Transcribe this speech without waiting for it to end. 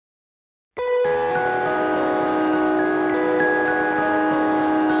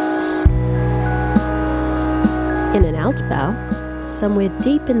Altbau, somewhere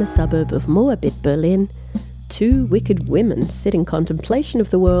deep in the suburb of Moabit, Berlin, two wicked women sit in contemplation of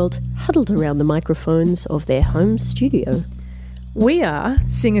the world, huddled around the microphones of their home studio. We are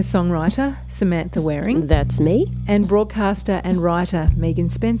singer-songwriter Samantha Waring. That's me. And broadcaster and writer Megan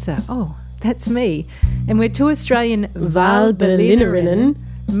Spencer. Oh, that's me. And we're two Australian Wahlberlinerinnen,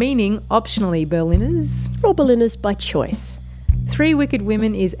 meaning optionally Berliners. Or Berliners by choice. Three Wicked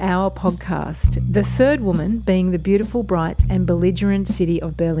Women is our podcast, the third woman being the beautiful, bright and belligerent city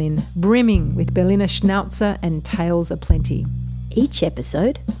of Berlin, brimming with Berliner Schnauzer and tales aplenty. Each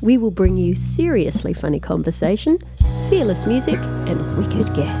episode, we will bring you seriously funny conversation, fearless music and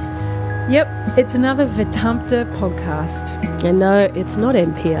wicked guests. Yep, it's another Verdammte podcast. And no, it's not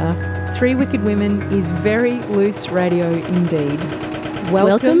NPR. Three Wicked Women is very loose radio indeed.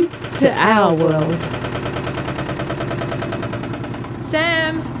 Welcome to our world.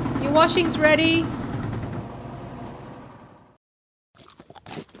 Sam, your washing's ready.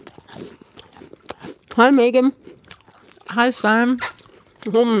 Hi, Megan. Hi, Sam.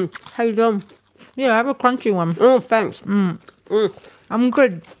 How you doing? Yeah, I have a crunchy one. Oh, thanks. I'm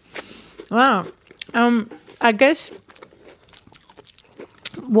good. Wow. I guess,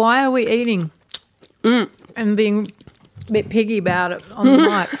 why are we eating and being a bit piggy about it on the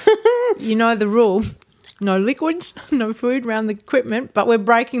mics? You know the rule. No liquids, no food around the equipment, but we're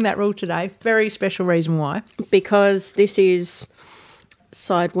breaking that rule today. Very special reason why. Because this is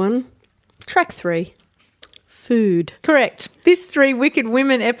side one, track 3, food. Correct. This Three Wicked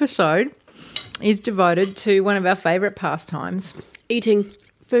Women episode is devoted to one of our favourite pastimes. Eating.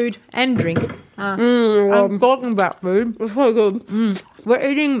 Food and drink. I'm talking about food. It's so good. We're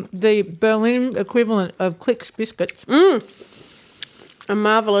eating the Berlin equivalent of Click's biscuits. A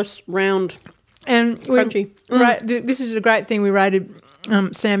marvellous round. And crunchy. This is a great thing. We raided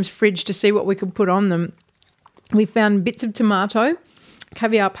Sam's fridge to see what we could put on them. We found bits of tomato,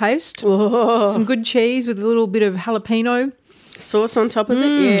 caviar paste, some good cheese with a little bit of jalapeno. Sauce on top of it,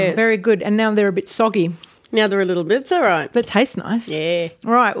 yes. Very good. And now they're a bit soggy. Now they're a little bit, it's all right. But taste nice. Yeah.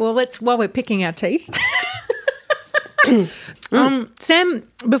 All right, well, while we're picking our teeth. Sam,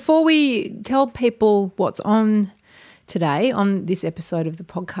 before we tell people what's on today, on this episode of the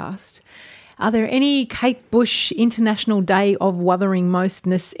podcast, are there any Kate Bush International Day of Wuthering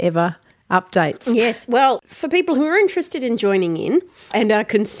Mostness ever updates? Yes, well, for people who are interested in joining in and are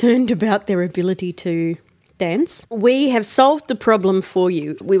concerned about their ability to dance, we have solved the problem for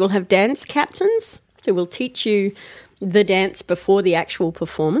you. We will have dance captains who will teach you the dance before the actual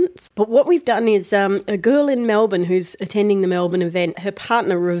performance. But what we've done is a girl in Melbourne who's attending the Melbourne event, her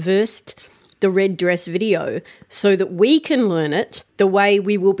partner reversed the red dress video so that we can learn it the way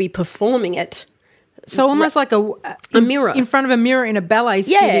we will be performing it. So almost like a mirror. In front of a mirror in a ballet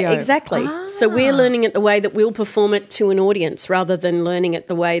studio. Yeah, exactly. So we're learning it the way that we'll perform it to an audience rather than learning it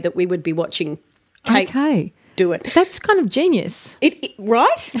the way that we would be watching Kate do it. That's kind of genius.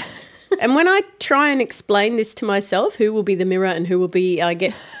 Right? And when I try and explain this to myself, who will be the mirror and who will be, I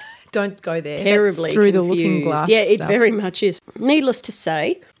get don't go there. Terribly That's through confused. The looking glass. Yeah, it very much is. Needless to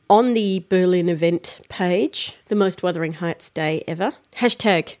say, on the Berlin event page, the most Wuthering Heights day ever,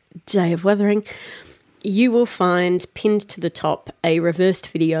 hashtag Day of Wuthering, you will find pinned to the top a reversed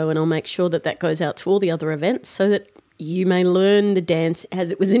video, and I'll make sure that that goes out to all the other events so that you may learn the dance as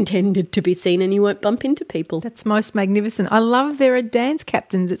it was intended to be seen and you won't bump into people. That's most magnificent. I love there are dance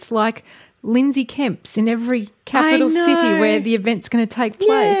captains. It's like Lindsay Kemp's in every capital city where the event's going to take place.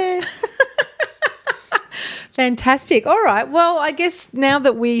 Yeah. Fantastic. All right. Well, I guess now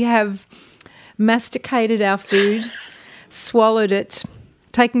that we have masticated our food, swallowed it,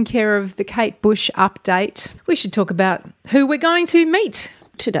 taken care of the Kate Bush update, we should talk about who we're going to meet.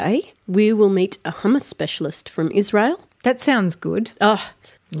 Today, we will meet a hummus specialist from Israel. That sounds good. Oh,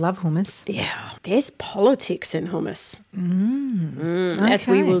 love hummus. yeah. There's politics in hummus. As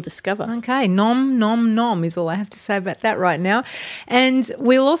we will discover. Okay, nom, nom, nom is all I have to say about that right now. And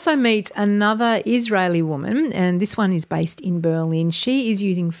we'll also meet another Israeli woman, and this one is based in Berlin. She is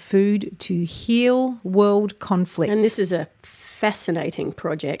using food to heal world conflict. And this is a fascinating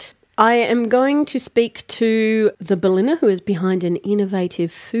project. I am going to speak to the Berliner who is behind an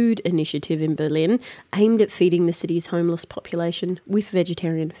innovative food initiative in Berlin aimed at feeding the city's homeless population with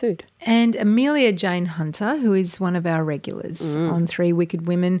vegetarian food. And Amelia Jane Hunter, who is one of our regulars on Three Wicked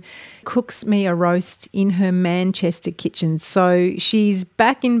Women, cooks me a roast in her Manchester kitchen. So she's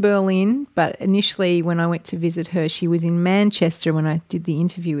back in Berlin, but initially when I went to visit her, she was in Manchester when I did the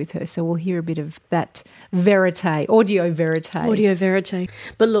interview with her. So we'll hear a bit of that audio verite. Audio verite.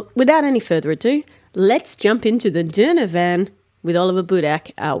 But look, without any further ado, let's jump into the Döner van with Oliver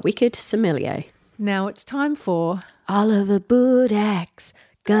Budak, our wicked sommelier. Now it's time for Oliver Budak's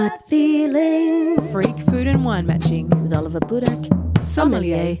Gut Feeling. Freak Food and Wine Matching With Oliver Budak,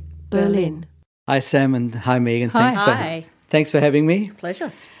 Sommelier, Berlin. Hi, Sam, and hi, Megan. Hi. Thanks for having me.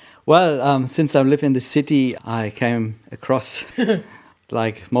 Pleasure. Well, since I live in the city, I came across,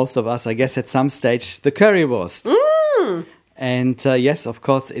 like most of us, I guess, at some stage, the currywurst. And yes, of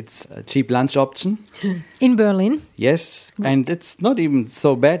course, it's a cheap lunch option. in Berlin. Yes, and it's not even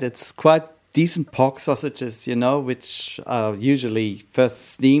so bad. It's quite decent pork sausages, which are usually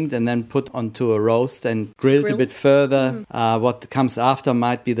first steamed and then put onto a roast and grilled a bit further. What comes after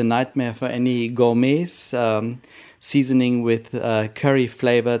might be the nightmare for any gourmets. Seasoning with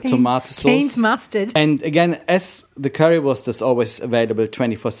curry-flavored tomato sauce. Keen's mustard. And again, as the currywurst is always available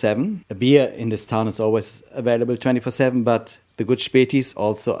 24/7, a beer in this town is always available 24/7, but the good Spätis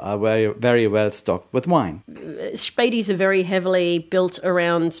also are very, very well stocked with wine. Spätis are very heavily built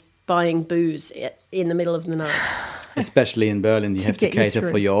around buying booze in the middle of the night. Especially in Berlin, you have to get you cater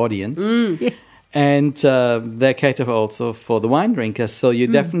through. for your audience. Yeah. And they cater also for the wine drinkers. So you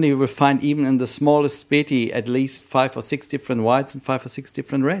definitely will find, even in the smallest Späti, at least 5 or 6 different whites and 5 or 6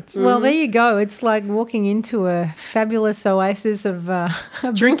 different reds. Well, there you go. It's like walking into a fabulous oasis of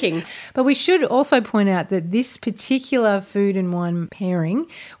Drinking. But we should also point out that this particular food and wine pairing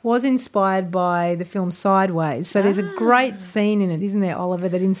was inspired by the film Sideways. So there's a great scene in it, isn't there, Oliver,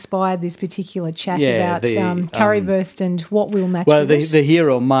 that inspired this particular chat about currywurst and what will match Well, with it. the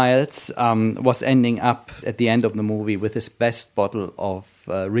hero, Miles, was ending up at the end of the movie with his best bottle of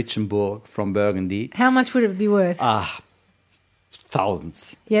Richenburg from Burgundy. How much would it be worth?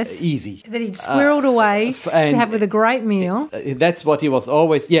 Thousands. Yes. Easy. That he'd squirreled away and to have with a great meal. That's what he was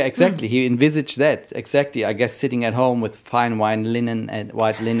always. Yeah, exactly. He envisaged that. Exactly. I guess sitting at home with fine white linen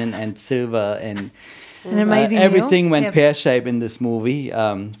and silver and An amazing meal. everything went Yep. pear-shaped in this movie,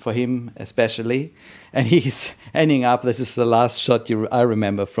 for him especially. And he's ending up, this is the last shot I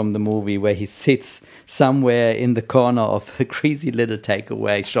remember from the movie, where he sits somewhere in the corner of a crazy little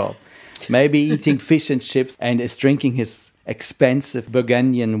takeaway shop, maybe eating fish and chips, and is drinking his expensive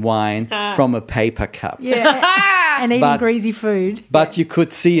Burgundian wine from a paper cup. Yeah. And eating But- greasy food. But you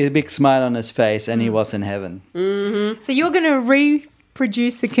could see a big smile on his face, and he was in heaven. So you're going to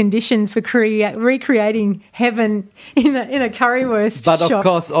reproduce the conditions for recreating heaven in a currywurst But shop of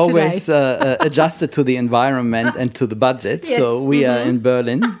course, today. always adjusted to the environment and to the budget. Yes. So we are in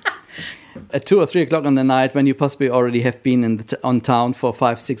Berlin at 2 or 3 o'clock on the night, when you possibly already have been on town for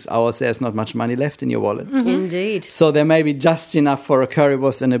 5-6 hours. There's not much money left in your wallet. Indeed. So there may be just enough for a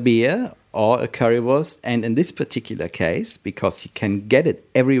currywurst and a beer, or a currywurst. And in this particular case, because you can get it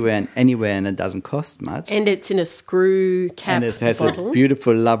everywhere and anywhere, and it doesn't cost much. And it's in a screw cap And it has bottle. a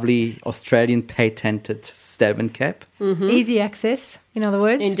beautiful, lovely Australian patented Stelvin cap. Easy access, in other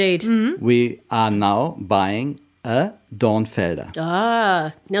words. Indeed. We are now buying a Dornfelder.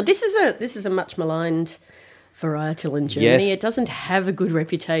 Now this is a much maligned varietal in Germany. Yes. It doesn't have a good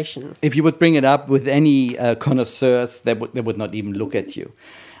reputation. If you would bring it up with any connoisseurs, they would not even look at you.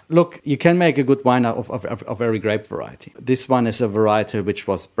 Look, you can make a good wine of every grape variety. This one is a varietal which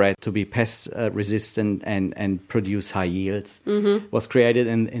was bred to be pest resistant and produce high yields. Was created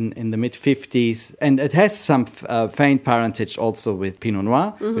in the mid-50s. And it has some faint parentage also with Pinot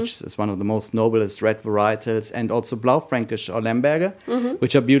Noir, which is one of the most noblest red varietals, and also Blaufränkisch or Lemberger,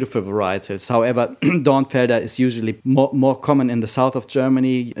 which are beautiful varietals. However, Dornfelder is usually more common in the south of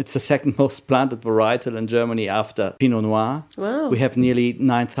Germany. It's the second most planted varietal in Germany after Pinot Noir. Wow. We have nearly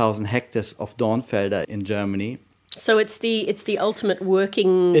 9,000 hectares of Dornfelder in Germany. So it's the ultimate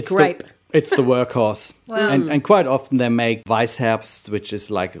working grape. It's the workhorse. Wow. And quite often they make Weissherbst, which is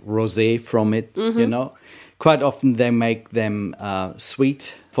like rosé from it, Quite often they make them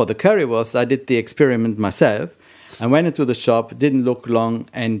sweet. For the currywurst, I did the experiment myself. I went into the shop, didn't look long,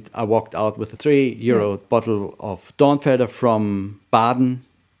 and I walked out with a €3 bottle of Dornfelder from Baden,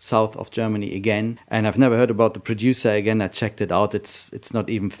 south of Germany again. And I've never heard about the producer again. I checked it out. It's not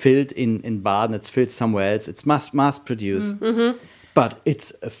even filled in Baden. It's filled somewhere else. It's mass produced. But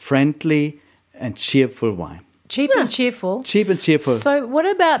it's a friendly and cheerful wine. Cheap and cheerful. Cheap and cheerful. So what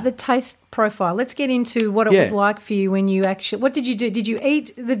about the taste profile? Let's get into what it was like for you when you actually... What did you do? Did you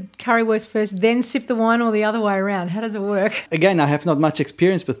eat the currywurst first, then sip the wine, or the other way around? How does it work? Again, I have not much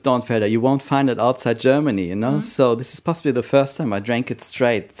experience with Dornfelder. You won't find it outside Germany, So this is possibly the first time I drank it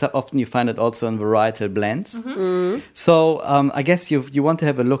straight. So often you find it also in varietal blends. So I guess you want to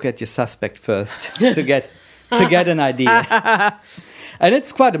have a look at your suspect first to get an idea. And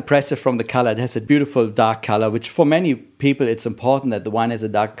it's quite impressive from the color. It has a beautiful dark color, which for many people it's important that the wine has a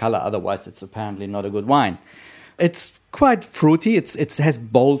dark color. Otherwise, it's apparently not a good wine. It's quite fruity. It has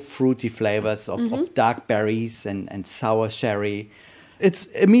bold, fruity flavors of dark berries and sour sherry. It's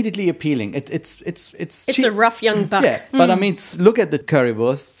immediately appealing. It's cheap. a rough young buck. Yeah, but I mean, look at the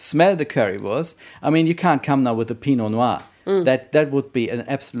currywurst, smell the currywurst. I mean, you can't come now with a Pinot Noir. That would be an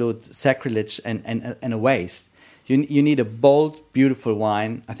absolute sacrilege and a waste. You need a bold, beautiful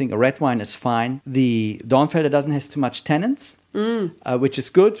wine. I think a red wine is fine. The Dornfelder doesn't have too much tannins, which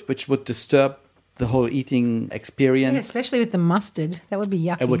is good, which would disturb the whole eating experience. Yeah, especially with the mustard. That would be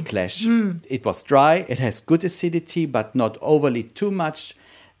yucky. It would clash. It was dry. It has good acidity, but not overly too much.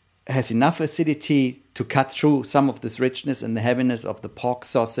 It has enough acidity to cut through some of this richness and the heaviness of the pork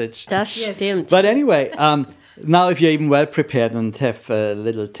sausage. Das stimmt. But anyway, now if you're even well prepared and have a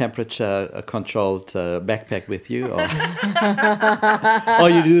little temperature-controlled backpack with you, or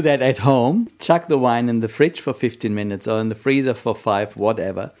you do that at home, chuck the wine in the fridge for 15 minutes or in the freezer for 5,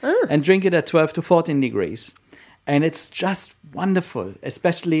 whatever, and drink it at 12 to 14 degrees. And it's just wonderful,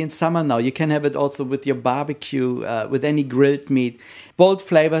 especially in summer now. You can have it also with your barbecue, with any grilled meat. Bold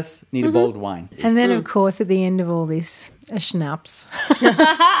flavors need a bold wine. And then, of course, at the end of all this, a schnapps.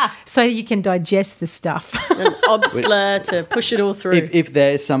 So you can digest the stuff. An Obstler to push it all through. If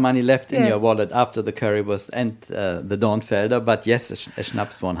there is some money left in your wallet after the currywurst and the Dornfelder, but yes, a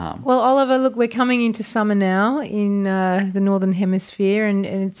schnapps won't harm. Well, Oliver, look, we're coming into summer now in the Northern Hemisphere, and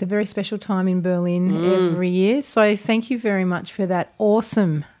it's a very special time in Berlin every year. So thank you very much for that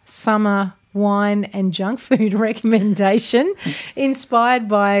awesome summer wine and junk food recommendation inspired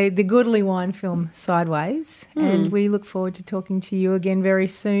by the Goodly Wine film Sideways. And we look forward to talking to you again very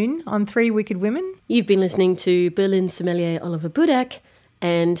soon on 3 Wicked Women. You've been listening to Berlin sommelier Oliver Budak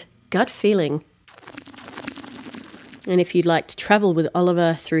and Gut Feeling. And if you'd like to travel with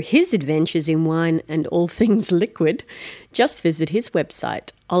Oliver through his adventures in wine and all things liquid, just visit his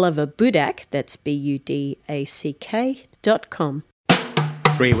website, oliverbudak, that's BUDACK.com.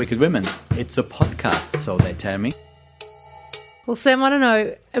 3 Wicked Women. It's a podcast, so they tell me. Well, Sam, I don't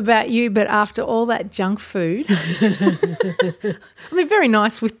know about you, but after all that junk food, I mean, very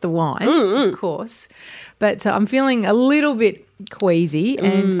nice with the wine, of course, but I'm feeling a little bit queasy,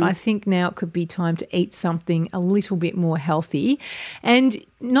 and I think now it could be time to eat something a little bit more healthy. And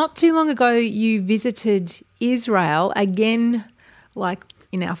not too long ago, you visited Israel again, like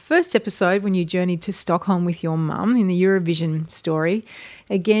in our first episode when you journeyed to Stockholm with your mum in the Eurovision story.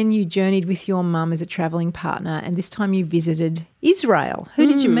 Again, you journeyed with your mum as a travelling partner, and this time you visited Israel. Who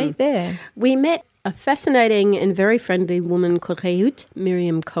did you meet there? We met a fascinating and very friendly woman called Reut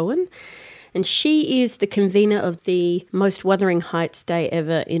Miriam Cohen, and she is the convener of the most Wuthering Heights Day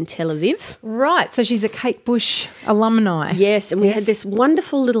ever in Tel Aviv. Right, so she's a Kate Bush alumni. Yes, and we had this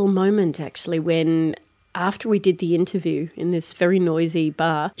wonderful little moment actually when, after we did the interview in this very noisy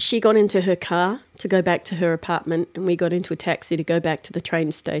bar, she got into her car to go back to her apartment, and we got into a taxi to go back to the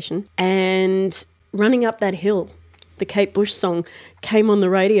train station. And running up that hill, the Kate Bush song came on the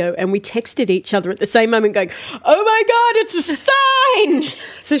radio, and we texted each other at the same moment going, "Oh my God, it's a sign!"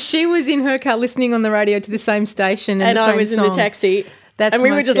 So she was in her car listening on the radio to the same station and the I same was song. in the taxi. That's and we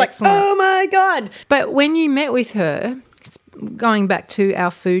were most just excellent. like, "Oh my God." But when you met with her, going back to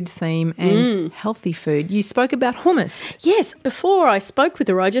our food theme and healthy food, you spoke about hummus. Yes, before I spoke with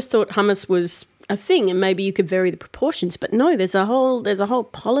her, I just thought hummus was a thing and maybe you could vary the proportions. But no, there's a whole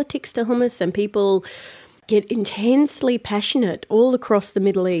politics to hummus, and people get intensely passionate all across the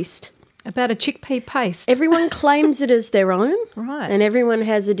Middle East. About a chickpea paste. Everyone claims it as their own. Right. And everyone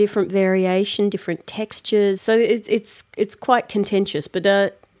has a different variation, different textures. So it's quite contentious. But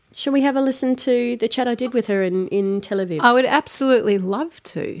shall we have a listen to the chat I did with her in Tel Aviv? I would absolutely love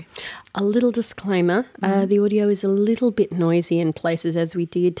to. A little disclaimer, the audio is a little bit noisy in places as we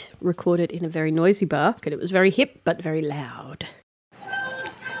did record it in a very noisy bar. It was very hip but very loud.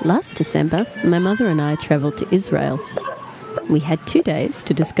 Last December, my mother and I travelled to Israel. We had 2 days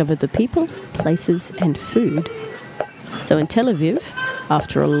to discover the people, places and food. So in Tel Aviv,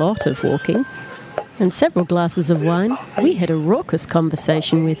 after a lot of walking and several glasses of wine, we had a raucous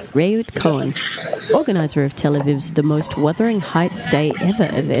conversation with Reut Cohen, organiser of Tel Aviv's The Most Wuthering Heights Day Ever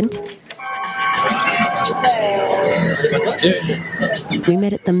event. We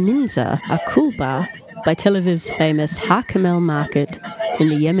met at the Minza, a cool bar by Tel Aviv's famous Ha Kamel market in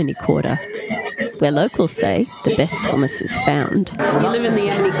the Yemeni Quarter, where locals say the best hummus is found. You live in the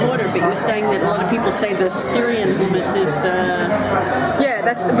Yemeni Quarter, but you're saying that a lot of people say the Syrian hummus is the... Yeah,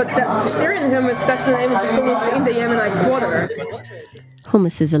 but the Syrian hummus, that's the name of the hummus in the Yemenite Quarter.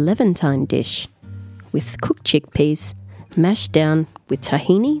 Hummus is a Levantine dish with cooked chickpeas, mashed down with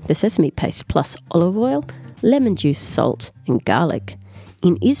tahini, the sesame paste, plus olive oil, lemon juice, salt and garlic.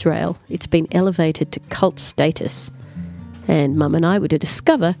 in Israel, it's been elevated to cult status. And Mum and I were to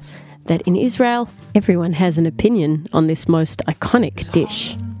discover that in Israel, everyone has an opinion on this most iconic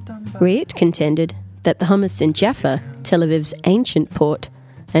dish. Riet contended that the hummus in Jaffa, Tel Aviv's ancient port,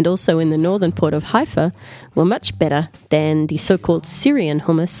 and also in the northern port of Haifa, were much better than the so-called Syrian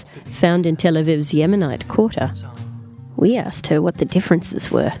hummus found in Tel Aviv's Yemenite quarter. We asked her what the differences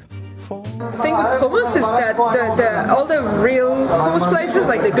were. The thing with hummus is that all the real hummus places,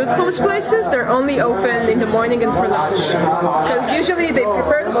 like the good hummus places, they're only open in the morning and for lunch. Because usually they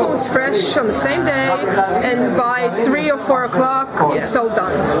prepare the hummus fresh on the same day, and by 3 or 4 o'clock, it's all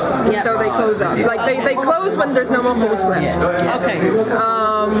done. So they close up. Like they close when there's no more hummus left. Okay.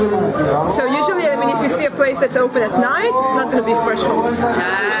 So usually, I mean, if you see a place that's open at night, it's not going to be fresh hummus.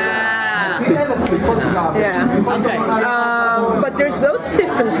 Yeah. Okay. But there's loads of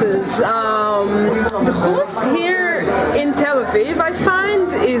differences. The hummus here in Tel Aviv, I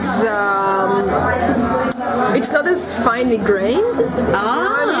find, is it's not as finely grained.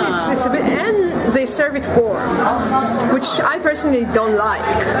 I mean, it's a bit, and they serve it warm, which I personally don't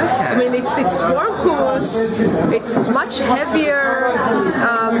like. I mean, it's warm hummus. It's much heavier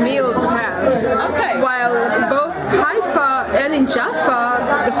meal to have. Okay. While both Haifa and in Jaffa,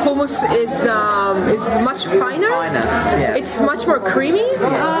 the hummus is much finer. It's much more creamy,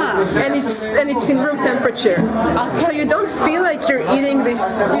 and it's in room temperature. So you don't feel like you're eating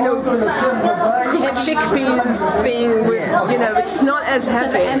this, cooked chickpeas thing. With, it's not as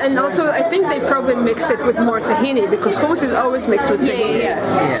heavy. And also, I think they probably mix it with more tahini because hummus is always mixed with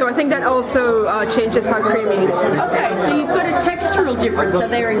tahini. So I think that also changes how creamy it is. Okay, so you've got a textural difference. Are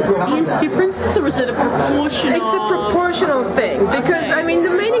there ingredients differences, or is it a proportional? It's a proportional thing because I mean the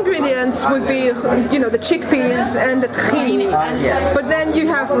main ingredients would be the chickpeas and the tahini, but then you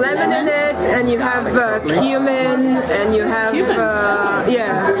have lemon in it, and you have cumin, and you have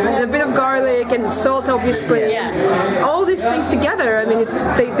a bit of garlic and salt, obviously. All these things together, I mean,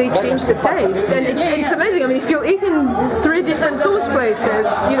 they change the taste, and it's amazing. I mean, if you eat in 3 different hummus places,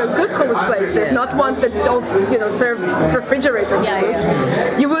 good hummus places, not ones that don't serve refrigerator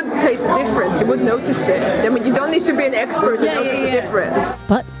hummus, you would taste the difference. You would notice it. I mean, you don't need to be an expert to notice the difference.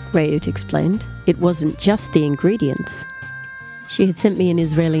 But, Riet explained, it wasn't just the ingredients. She had sent me an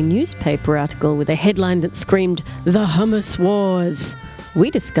Israeli newspaper article with a headline that screamed, "The Hummus Wars." We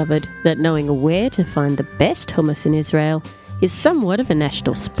discovered that knowing where to find the best hummus in Israel is somewhat of a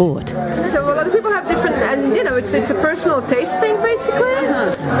national sport. So a lot of people have different, and it's a personal taste thing basically,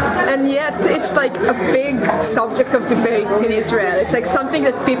 and yet it's like a big subject of debate in Israel. It's like something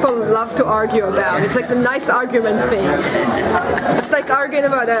that people love to argue about. It's like the nice argument thing. It's like arguing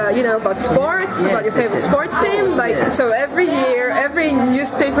about about sports, about your favorite sports team. Like so, every year, every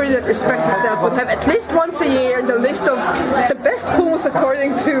newspaper that respects itself would have at least once a year the list of the best hummus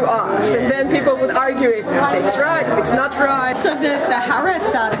according to us, and then people would argue if it's right, if it's not right. So the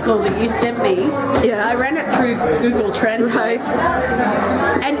Haaretz article that you sent me, I ran it through Google Translate,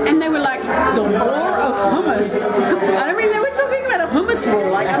 and they were like, the war of hummus. And I mean, they were talking about a hummus war.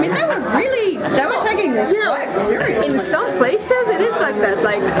 Like, I mean, they were taking this quite seriously. In some places, it is like that.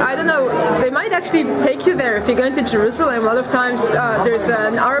 Like, I don't know, they might actually take you there if you're going to Jerusalem. A lot of times, there's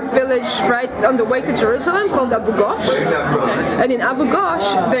an Arab village right on the way to Jerusalem called Abu Ghosh. And in Abu Ghosh,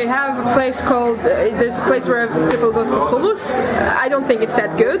 they have a place called, there's a place where people go for hummus. I don't think it's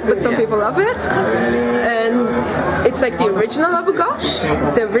that good, but some people love it. And it's like the original Abu Ghosh,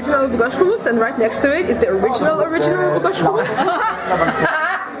 the original Abu Ghosh hummus, and right next to it is the original Abu Ghosh hummus.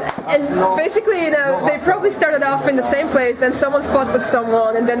 And basically, they probably started off in the same place, then someone fought with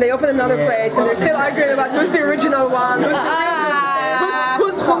someone, and then they opened another place, and they're still arguing about who's the original one,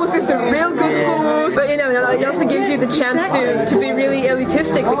 whose hummus is the real good hummus. But it also gives you the chance to be really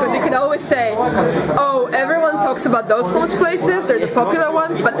elitistic, because you can always say, oh, everyone talks about those hummus places, they're the popular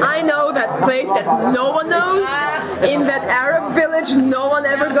ones, but I know that place that no one knows, in that Arab village no one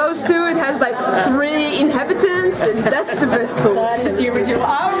ever goes to, it has like 3 inhabitants, and that's the best hummus. That is the original.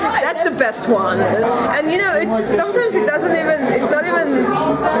 All right. That's the best one. And it's sometimes it's not even,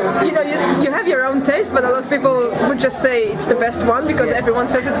 you have your own taste, but a lot of people would just say it's the best one because everyone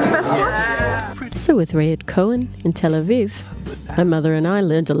says it's the best one. So with Riet Cohen in Tel Aviv, my mother and I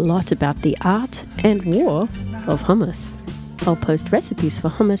learned a lot about the art and war of hummus. I'll post recipes for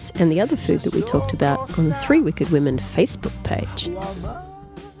hummus and the other food that we talked about on the 3 Wicked Women Facebook page.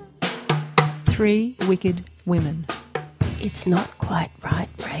 3 Wicked Women. It's not quite right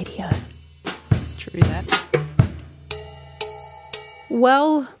radio. True that.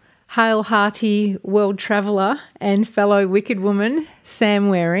 Well, Hail hearty world traveller and fellow wicked woman, Sam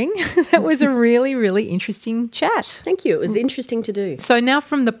Waring. That was a really, really interesting chat. Thank you. It was interesting to do. So now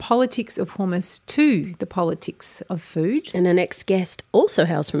from the politics of hummus to the politics of food. And our next guest also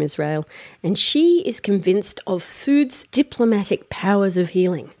hails from Israel, and she is convinced of food's diplomatic powers of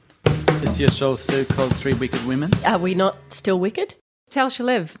healing. Is your show still called Three Wicked Women? Are we not still wicked? Tal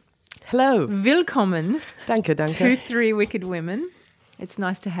Shalev, Hello. willkommen Danke, to danke. Three Wicked Women. It's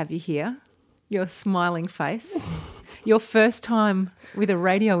nice to have you here. Your smiling face. Your first time with a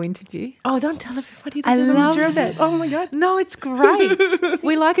radio interview. Oh, don't tell everybody that. I I'm love German. it. Oh, my God. No, it's great.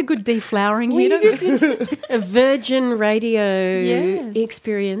 We like a good deflowering here, don't we? A virgin radio Yes.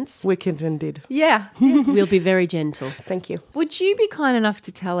 experience. Wicked indeed. Yeah. We'll be very gentle. Thank you. Would you be kind enough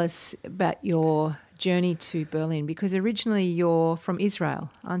to tell us about your journey to Berlin? Because originally you're from Israel,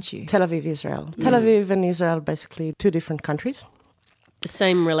 aren't you? Tel Aviv, Israel. Tel Aviv and Israel, basically two different countries. The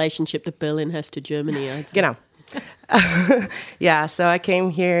same relationship that Berlin has to Germany, I'd say. Genau. Yeah, so I came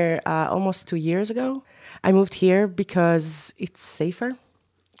here almost 2 years ago. I moved here because it's safer,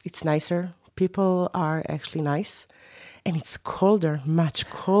 it's nicer, people are actually nice, and it's colder, much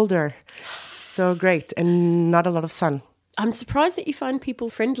colder. So great, and not a lot of sun. I'm surprised that you find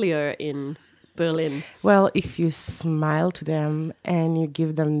people friendlier in Berlin. Well, if you smile to them and you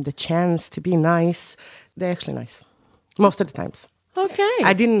give them the chance to be nice, they're actually nice. Most of the times. Okay.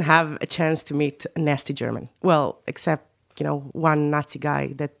 I didn't have a chance to meet a nasty German. Well, except, one Nazi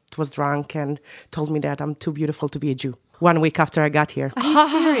guy that was drunk and told me that I'm too beautiful to be a Jew 1 week after I got here. Are you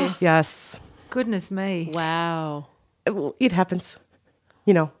serious? Yes. Goodness me. Wow. It happens,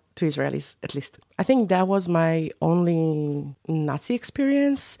 to Israelis at least. I think that was my only Nazi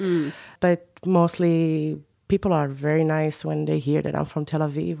experience. But mostly people are very nice when they hear that I'm from Tel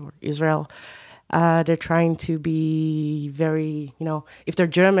Aviv or Israel. They're trying to be very, if they're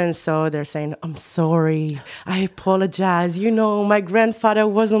German, so they're saying, I'm sorry, I apologize. My grandfather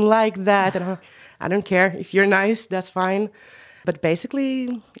wasn't like that. And I don't care. If you're nice, that's fine. But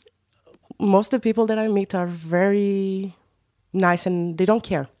basically, most of the people that I meet are very nice and they don't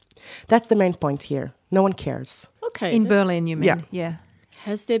care. That's the main point here. No one cares. Okay. In Berlin, you mean? Yeah.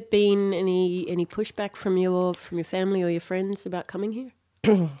 Has there been any pushback from your family or your friends about coming here?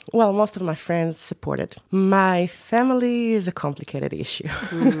 Well, most of my friends supported. My family is a complicated issue.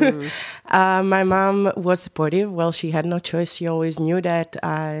 My mom was supportive. Well, she had no choice. She always knew that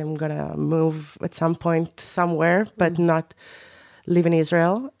I'm going to move at some point somewhere, but not live in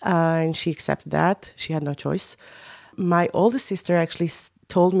Israel. And she accepted that. She had no choice. My oldest sister actually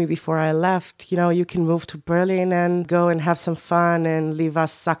told me before I left, you can move to Berlin and go and have some fun and leave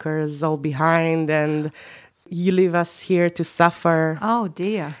us suckers all behind, and you leave us here to suffer. Oh,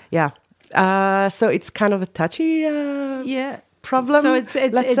 dear. Yeah. So it's kind of a touchy problem. So it's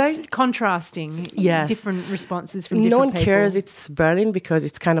let's say. contrasting. Yes. Different responses from different No one people. cares it's Berlin because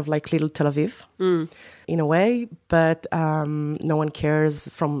it's kind of like little Tel Aviv in a way. But no one cares,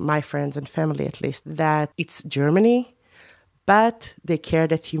 from my friends and family at least, that it's Germany. But they care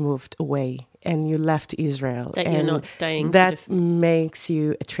that you moved away and you left Israel. That you're not staying. That makes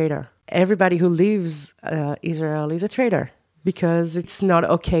you a traitor. Everybody who leaves Israel is a traitor because it's not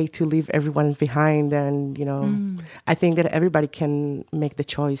okay to leave everyone behind. And, I think that everybody can make the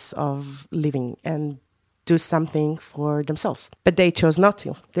choice of leaving and do something for themselves. But they chose not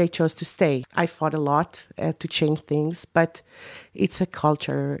to. They chose to stay. I fought a lot to change things, but it's a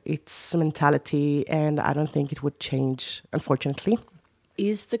culture, it's a mentality, and I don't think it would change, unfortunately.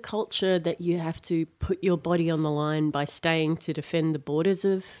 Is the culture that you have to put your body on the line by staying to defend the borders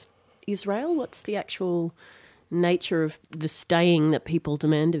of Israel? What's the actual nature of the staying that people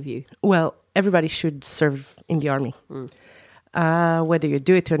demand of you? Well, everybody should serve in the army. Whether you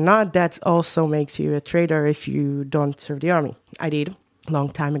do it or not, that also makes you a traitor if you don't serve the army. I did a long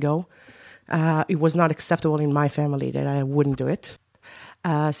time ago. It was not acceptable in my family that I wouldn't do it.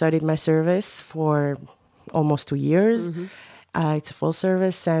 So I did my service for almost 2 years. It's a full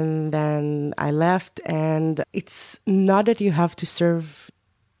service, and then I left. And it's not that you have to serve,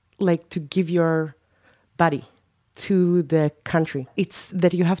 like to give your body to the country. It's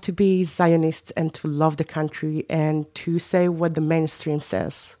that you have to be Zionist and to love the country and to say what the mainstream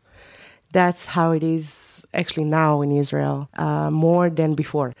says. That's how it is actually now in Israel, more than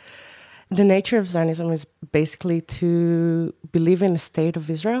before. The nature of Zionism is basically to believe in a state of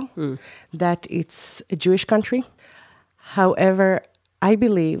Israel, that it's a Jewish country. However, I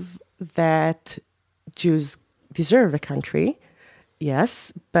believe that Jews deserve a country,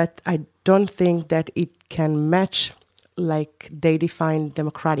 yes, but I don't think that it can match like they define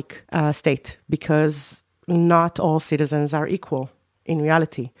democratic state, because not all citizens are equal. in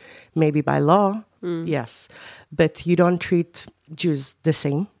reality. Maybe by law, yes, but you don't treat Jews the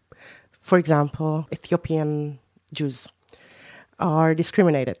same. For example, Ethiopian Jews are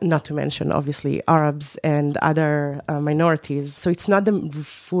discriminated, not to mention, obviously, Arabs and other minorities. So it's not a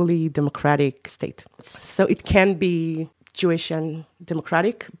fully democratic state. So it can be Jewish and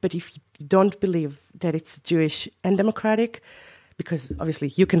democratic, but if you don't believe that it's Jewish and democratic, because obviously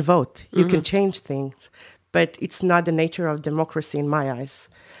you can vote, you can change things, but it's not the nature of democracy in my eyes.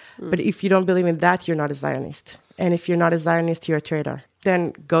 But if you don't believe in that, you're not a Zionist. And if you're not a Zionist, you're a traitor.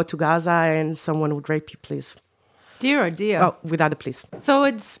 Then go to Gaza and someone would rape you, please. Dear, oh dear. Oh, without a please. So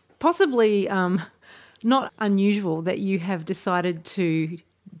it's possibly not unusual that you have decided to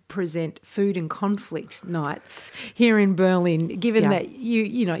present food and conflict nights here in Berlin, given that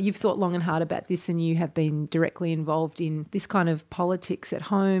you've thought long and hard about this and you have been directly involved in this kind of politics at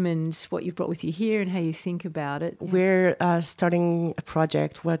home and what you've brought with you here and how you think about it. We're starting a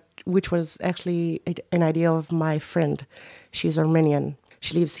project which was actually an idea of my friend. She's Armenian.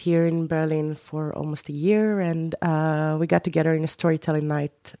 She lives here in Berlin for almost a year, and we got together in a storytelling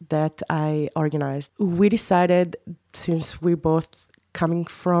night that I organized. We decided, since we're both coming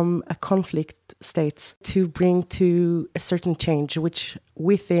from a conflict states, to bring to a certain change, which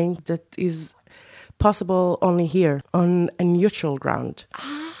we think that is possible only here, on a neutral ground.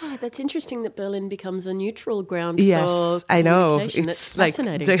 That's interesting that Berlin becomes a neutral ground yes, for I know. communication. It's That's like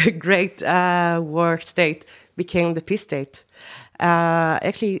fascinating. the great war state became the peace state. I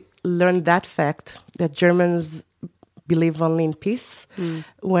actually learned that fact, that Germans believe only in peace,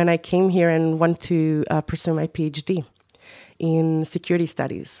 when I came here and wanted to pursue my PhD in security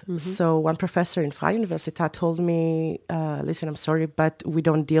studies. So one professor in Freie Universität told me, listen, I'm sorry, but we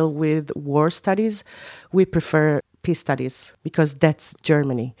don't deal with war studies. We prefer peace studies, because that's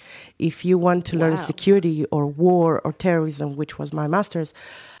Germany. If you want to learn security or war or terrorism, which was my master's,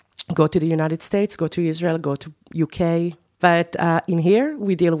 go to the United States, go to Israel, go to UK. But in here,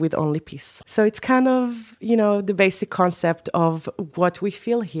 we deal with only peace. So it's kind of, the basic concept of what we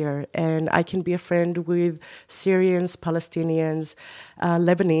feel here. And I can be a friend with Syrians, Palestinians,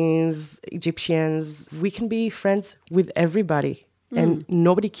 Lebanese, Egyptians. We can be friends with everybody. And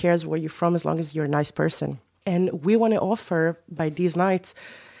nobody cares where you're from as long as you're a nice person. And we want to offer, by these nights,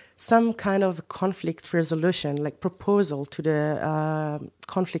 some kind of conflict resolution, like proposal to the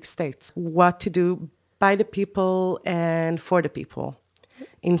conflict states, what to do by the people and for the people,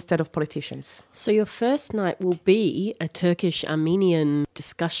 instead of politicians. So your first night will be a Turkish-Armenian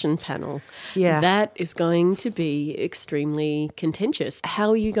discussion panel. Yeah. That is going to be extremely contentious. How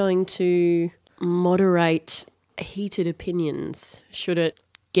are you going to moderate heated opinions, should it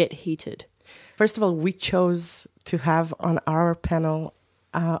get heated? First of all, we chose to have on our panel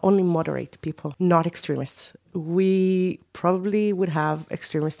only moderate people, not extremists. We probably would have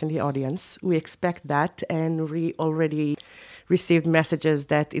extremists in the audience. We expect that, and we already received messages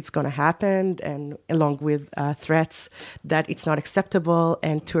that it's going to happen, and along with threats that it's not acceptable,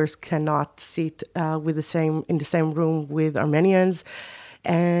 and Turks cannot sit in the same room with Armenians,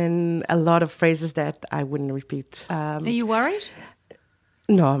 and a lot of phrases that I wouldn't repeat. Are you worried?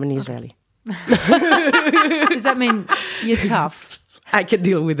 No, I'm an Israeli. Does that mean you're tough? I can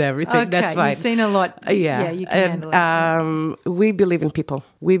deal with everything. Okay, That's fine. You've seen a lot. Yeah, you can handle it. We believe in people.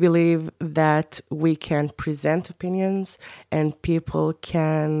 We believe that we can present opinions and people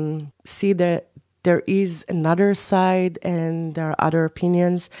can see that there is another side and there are other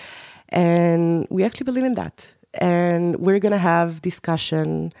opinions. And we actually believe in that. And we're going to have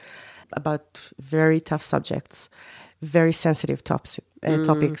discussion about very tough subjects, very sensitive topics.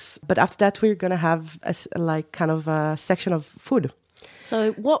 But after that, we're going to have a section of food.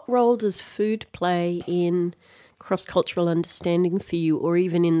 So what role does food play in cross-cultural understanding for you, or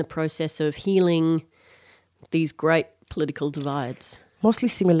even in the process of healing these great political divides? Mostly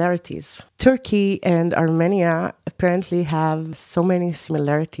similarities. Turkey and Armenia apparently have so many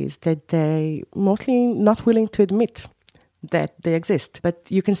similarities that they mostly not willing to admit that they exist. But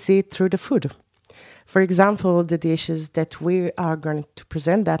you can see it through the food. For example, the dishes that we are going to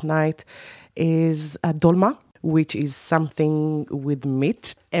present that night is dolma, which is something with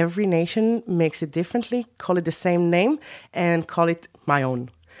meat. Every nation makes it differently, call it the same name, and call it my own.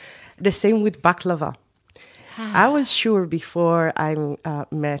 The same with baklava. I was sure before I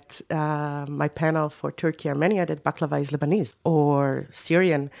met my panel for Turkey, Armenia, that baklava is Lebanese or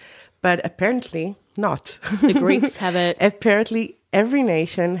Syrian, but apparently not. The Greeks have it. Apparently, every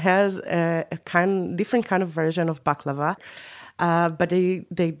nation has a different kind of version of baklava. But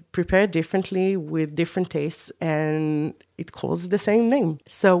they prepare differently with different tastes, and it calls the same name.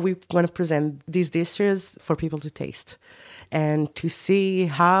 So we want to present these dishes for people to taste. and to see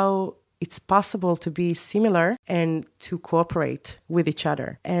how it's possible to be similar and to cooperate with each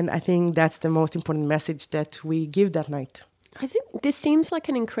other. And I think that's the most important message that we give that night. I think this seems like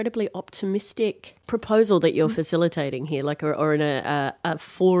an incredibly optimistic proposal that you're facilitating here, like or in a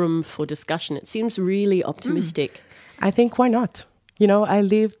forum for discussion. It seems really optimistic. I think why not? You know, I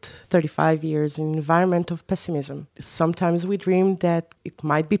lived 35 years in an environment of pessimism. Sometimes we dream that it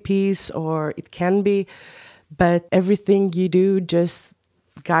might be peace or it can be, but everything you do just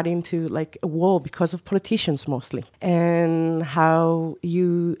got into like a wall because of politicians mostly, and how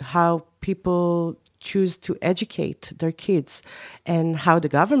people choose to educate their kids and how the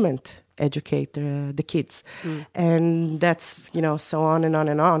government educate the kids. And that's, you know, so on and on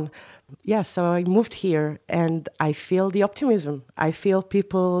and on. Yeah, so I moved here and I feel the optimism. I feel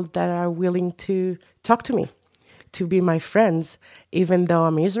people that are willing to talk to me, to be my friends, even though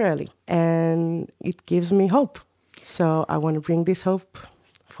I'm Israeli. And it gives me hope. So I want to bring this hope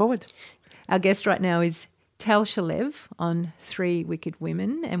forward. Our guest right now is Tal Shalev on Three Wicked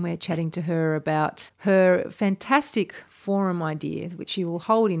Women, and we're chatting to her about her fantastic forum idea, which she will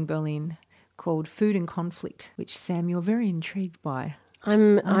hold in Berlin, called Food and Conflict, which, Sam, you're very intrigued by.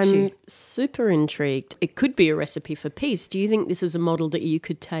 I'm super intrigued. It could be a recipe for peace. Do you think this is a model that you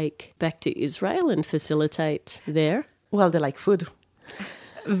could take back to Israel and facilitate there? Well, they like food.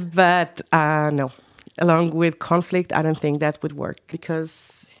 But no. Along with conflict, I don't think that would work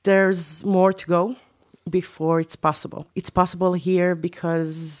because there's more to go before it's possible. It's possible here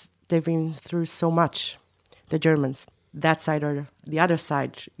because they've been through so much, the Germans. That side or the other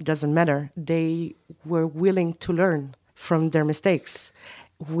side, it doesn't matter. They were willing to learn from their mistakes,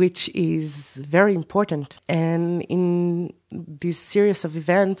 which is very important. And in this series of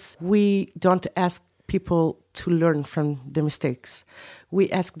events, we don't ask people to learn from the mistakes. We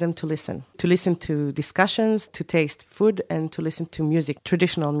ask them to listen to discussions, to taste food, and to listen to music,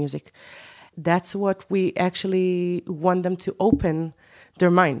 traditional music. That's what we actually want them to open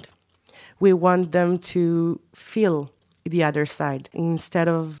their mind. We want them to feel the other side instead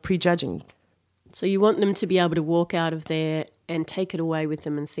of prejudging. So you want them to be able to walk out of there and take it away with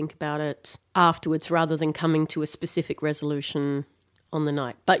them and think about it afterwards rather than coming to a specific resolution on the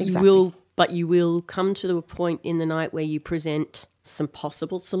night. But Exactly. you will come to a point in the night where you present some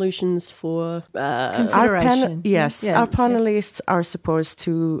possible solutions for Consideration. Our panelists are supposed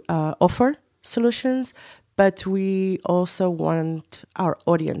to offer solutions, but we also want our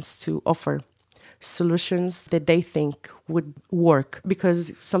audience to offer solutions that they think would work,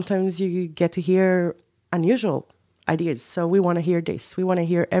 because sometimes you get to hear unusual ideas. So we want to hear this. We want to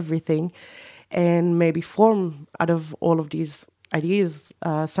hear everything and maybe form out of all of these ideas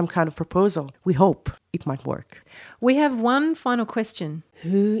some kind of proposal. We hope it might work. We have one final question.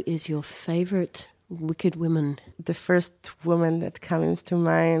 Who is your favourite wicked woman? The first woman that comes to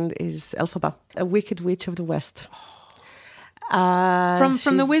mind is Elphaba, a wicked witch of the West.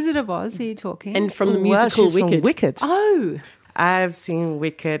 From The Wizard of Oz, are you talking? And from the musical she's from Wicked. Wicked. Oh, I've seen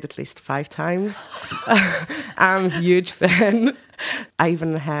Wicked at least 5 times. I'm a huge fan. I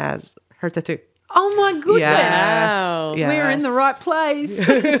even have her tattoo. oh my goodness. Yes. We're in Yes. the right place.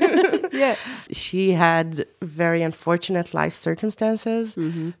 Yeah. She had very unfortunate life circumstances,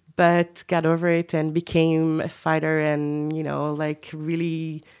 but got over it and became a fighter and, you know, like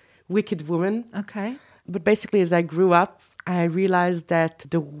really wicked woman. Okay. But basically, as I grew up, I realized that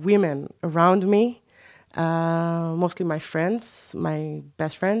the women around me, mostly my friends, my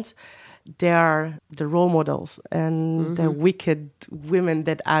best friends, they are the role models and the wicked women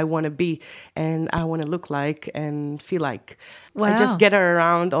that I want to be and I want to look like and feel like. I Wow. just gather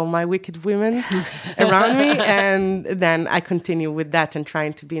around all my wicked women around me, and then I continue with that and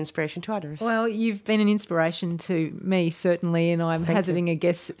trying to be inspiration to others. Well, you've been an inspiration to me, certainly, and I'm hazarding a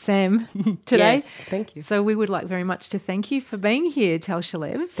guess, Sam, today. Yes. Thank you. So we would like very much to thank you for being here, Tal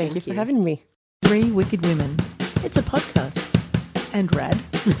Shalev. Thank you for having me. Three Wicked Women It's a podcast. and rad.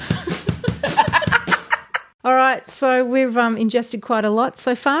 All right, so we've ingested quite a lot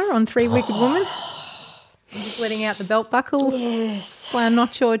so far on Three Wicked Women. I'm just letting out the belt buckle. Yes. By a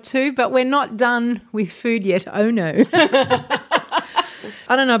notch or two, but we're not done with food yet. Oh no.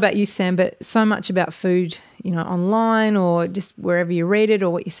 I don't know about you, Sam, but so much about food, you know, online or just wherever you read it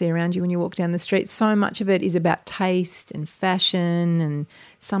or what you see around you when you walk down the street, so much of it is about taste and fashion and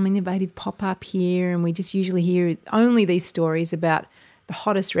some innovative pop-up here, and we just usually hear only these stories about the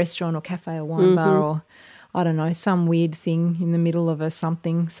hottest restaurant or cafe or wine bar or, I don't know, some weird thing in the middle of a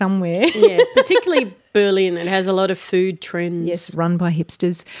something somewhere. Yeah, particularly Berlin. It has a lot of food trends. Yes, run by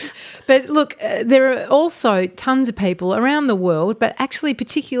hipsters. But look, there are also tons of people around the world, but actually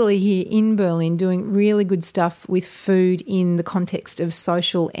particularly here in Berlin, doing really good stuff with food in the context of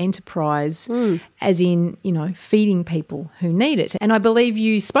social enterprise, as in, feeding people who need it. And I believe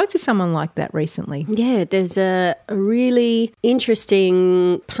you spoke to someone like that recently. Yeah, there's a really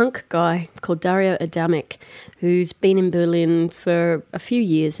interesting punk guy called Dario Adamic who's been in Berlin for a few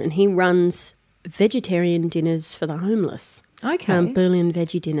years, and he runs vegetarian dinners for the homeless. Okay. Berlin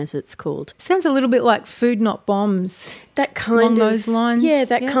Veggie Dinners, it's called. Sounds a little bit like Food Not Bombs. That kind along of those lines. Yeah,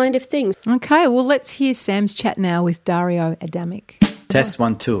 that kind of thing. Okay, well, let's hear Sam's chat now with Dario Adamic. Test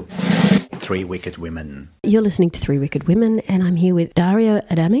 1, 2. Three Wicked Women. You're listening to Three Wicked Women, and I'm here with Dario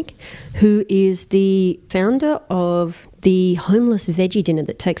Adamic, who is the founder of the homeless veggie dinner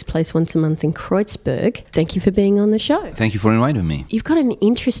that takes place once a month in Kreuzberg. Thank you for being on the show. Thank you for inviting me. You've got an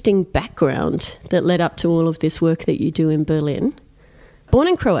interesting background that led up to all of this work that you do in Berlin. Born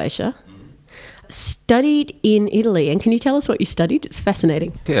in Croatia, studied in Italy, and can you tell us what you studied? It's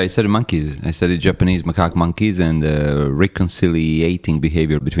fascinating. Okay, I studied monkeys. I studied Japanese macaque monkeys and reconciliating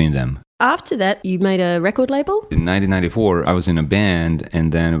behavior between them. After that, you made a record label? In 1994, I was in a band,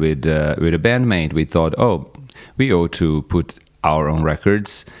 and then with a bandmate, we thought, we ought to put our own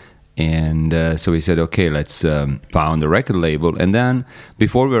records. And so we said, okay, let's found a record label. And then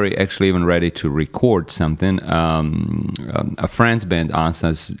before we were actually even ready to record something, a friend's band asked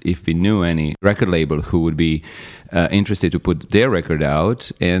us if we knew any record label who would be interested to put their record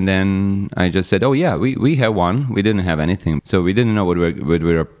out. And then I just said, we have one. We didn't have anything. So we didn't know what we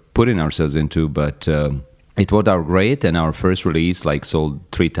were putting ourselves into, but it worked out great, and our first release sold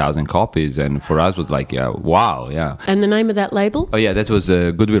 3,000 copies, and for us was wow. And the name of that label? Oh yeah, that was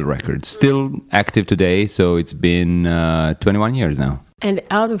Goodwill Records, still active today, so it's been 21 years now. And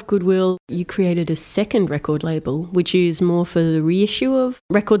out of Goodwill, you created a second record label, which is more for the reissue of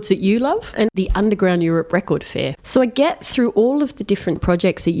records that you love, and the Underground Europe Record Fair. So I get through all of the different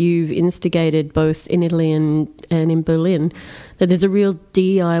projects that you've instigated, both in Italy and in Berlin, that there's a real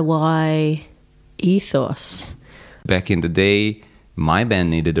DIY ethos. Back in the day, my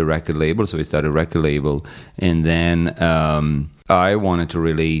band needed a record label, so we started a record label, and then I wanted to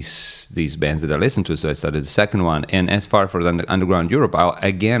release these bands that I listened to, so I started the second one. And as far as Underground Europe, I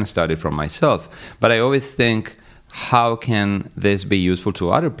again started from myself. But I always think, how can this be useful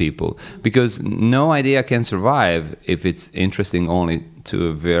to other people? Because no idea can survive if it's interesting only to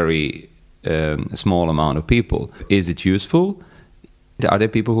a very small amount of people. Is it useful? Are there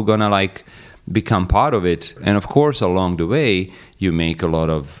people who are gonna become part of it? And of course, along the way, you make a lot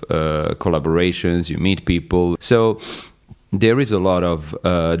of collaborations, you meet people. So there is a lot of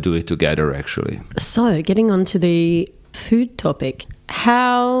do it together, actually. So getting on to the food topic,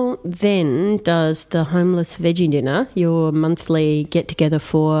 how then does the Homeless Veggie Dinner, your monthly get-together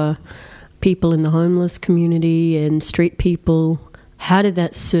for people in the homeless community and street people, how did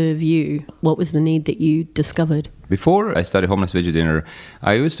that serve you? What was the need that you discovered? Before I started Homeless Veggie Dinner,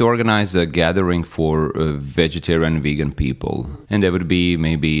 I used to organize a gathering for vegetarian and vegan people. And there would be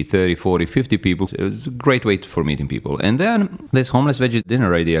maybe 30, 40, 50 people. It was a great way for meeting people. And then this Homeless Veggie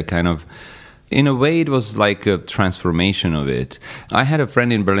Dinner idea kind of, in a way, it was like a transformation of it. I had a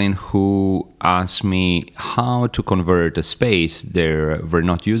friend in Berlin who asked me how to convert a space we're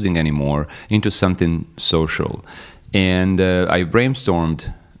not using anymore into something social. And I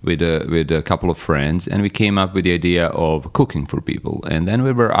brainstormed with a couple of friends, and we came up with the idea of cooking for people. And then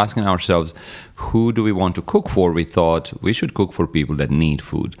we were asking ourselves, who do we want to cook for? We thought we should cook for people that need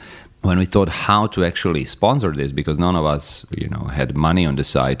food. When we thought how to actually sponsor this, because none of us, had money on the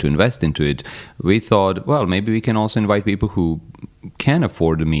side to invest into it, we thought, well, maybe we can also invite people who can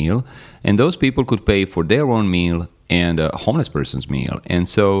afford a meal, and those people could pay for their own meal and a homeless person's meal. And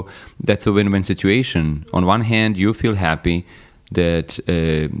so that's a win-win situation. On one hand, you feel happy that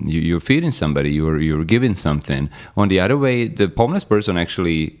you're feeding somebody, you're giving something. On the other way, the homeless person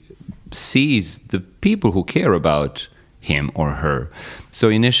actually sees the people who care about him or her. So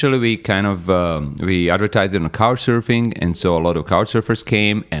initially we kind of we advertised it on couchsurfing, and so a lot of couchsurfers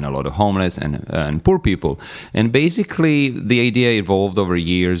came, and a lot of homeless and poor people. And basically the idea evolved over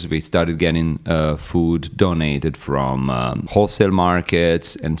years. We started getting food donated from wholesale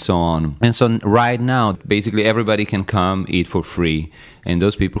markets and so on. And so right now basically everybody can come eat for free, and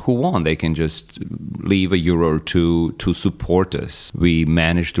those people who want, they can just leave €1 or €2 to support us. We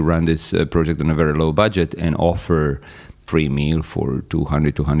managed to run this project on a very low budget and offer free meal for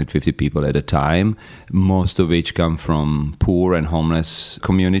 200, 250 people at a time, most of which come from poor and homeless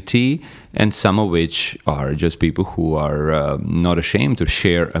community, and some of which are just people who are not ashamed to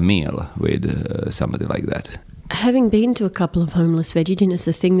share a meal with somebody like that. Having been to a couple of homeless veggie dinners,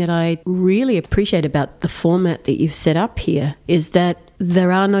 the thing that I really appreciate about the format that you've set up here is that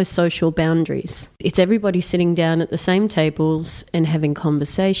there are no social boundaries. It's everybody sitting down at the same tables and having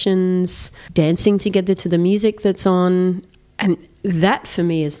conversations, dancing together to the music that's on. And that, for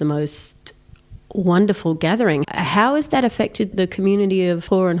me, is the most wonderful gathering. How has that affected the community of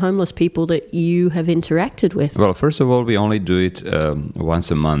poor and homeless people that you have interacted with? Well, first of all, we only do it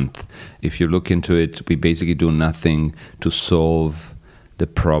once a month. If you look into it, we basically do nothing to solve the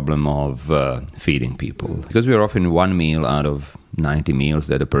problem of feeding people, because we are offering one meal out of 90 meals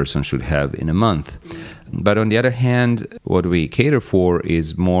that a person should have in a month. But on the other hand, what we cater for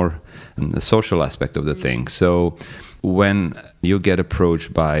is more the social aspect of the thing. So when you get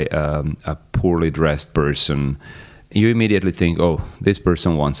approached by a poorly dressed person, you immediately think, oh, this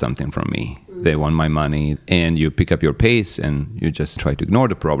person wants something from me. They want my money. And you pick up your pace and you just try to ignore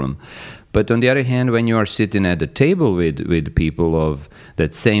the problem. But on the other hand, when you are sitting at the table with people of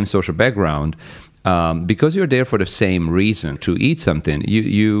that same social background, because you're there for the same reason, to eat something,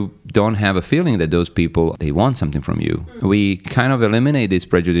 you don't have a feeling that those people, they want something from you. We kind of eliminate this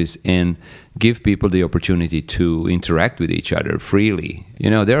prejudice and give people the opportunity to interact with each other freely. You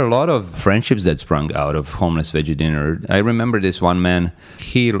know, there are a lot of friendships that sprung out of Homeless Veggie Dinner. I remember this one man,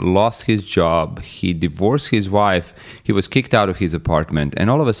 he lost his job, he divorced his wife, he was kicked out of his apartment, and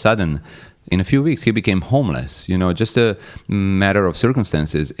all of a sudden, in a few weeks, he became homeless, just a matter of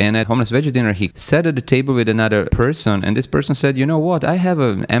circumstances. And at Homeless Veggie Dinner, he sat at the table with another person, and this person said, you know what, I have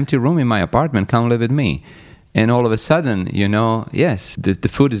an empty room in my apartment, come live with me. And all of a sudden, yes, the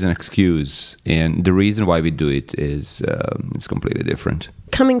food is an excuse, and the reason why we do it is completely different.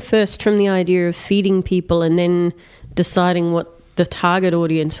 Coming first from the idea of feeding people and then deciding what the target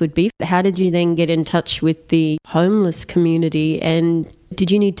audience would be, how did you then get in touch with the homeless community, and did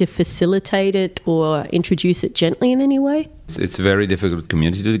you need to facilitate it or introduce it gently in any way? It's a very difficult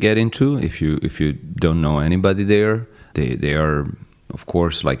community to get into if you don't know anybody there. They are, of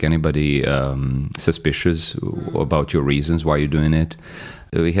course, like anybody, suspicious about your reasons why you're doing it.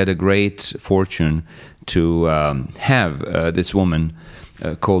 We had a great fortune to have this woman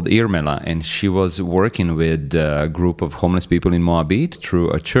called Irmela, and she was working with a group of homeless people in Moabit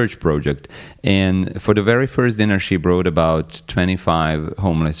through a church project. And for the very first dinner, she brought about 25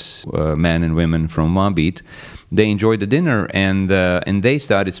 homeless men and women from Moabit. They enjoyed the dinner, and they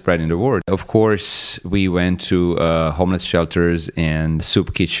started spreading the word. Of course, we went to homeless shelters and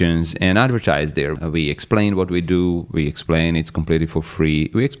soup kitchens and advertised there. We explained what we do. We explained it's completely for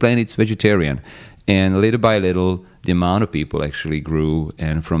free. We explained it's vegetarian. And little by little, the amount of people actually grew.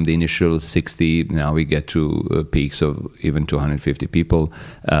 And from the initial 60, now we get to peaks of even 250 people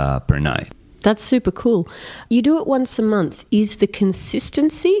per night. That's super cool. You do it once a month. Is the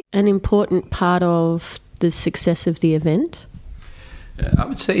consistency an important part of the success of the event? I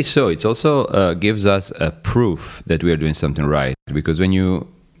would say so. It also gives us a proof that we are doing something right. Because when you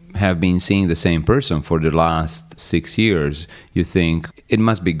have been seeing the same person for the last 6 years, you think it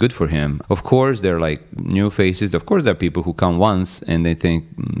must be good for him. Of course, there are like new faces. Of course, there are people who come once and they think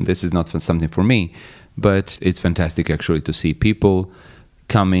this is not something for me. But it's fantastic actually to see people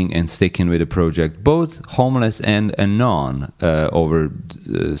coming and sticking with the project, both homeless and non, over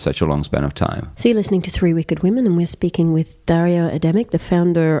such a long span of time. So you're listening to Three Wicked Women, and we're speaking with Dario Adamic, the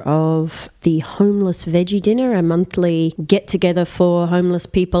founder of the Homeless Veggie Dinner, a monthly get-together for homeless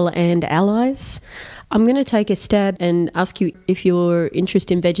people and allies. I'm going to take a stab and ask you if your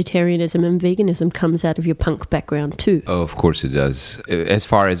interest in vegetarianism and veganism comes out of your punk background too. Oh, of course it does. As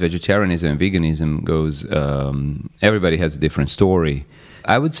far as vegetarianism and veganism goes, everybody has a different story.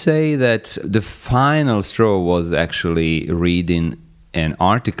 I would say that the final straw was actually reading an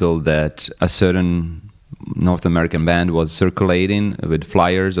article that a certain North American band was circulating with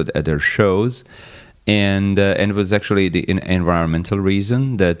flyers at their shows. And it was actually the environmental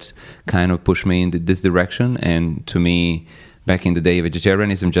reason that kind of pushed me in this direction. And to me, back in the day,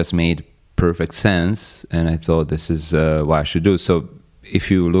 vegetarianism just made perfect sense. And I thought this is what I should do. So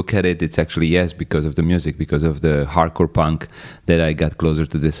if you look at it, it's actually yes, because of the music, because of the hardcore punk that I got closer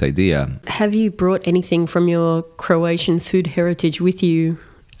to this idea. Have you brought anything from your Croatian food heritage with you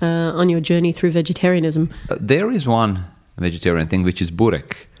on your journey through vegetarianism? There is one vegetarian thing, which is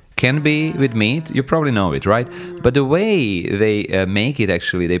burek. Can be with meat, you probably know it, right? But the way they make it,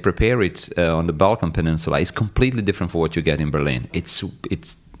 actually, they prepare it on the Balkan Peninsula is completely different from what you get in Berlin. It's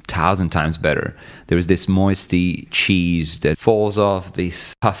 1,000 times better. There's this moisty cheese that falls off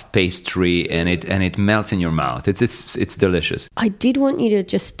this puff pastry, and it melts in your mouth. It's delicious. I did want you to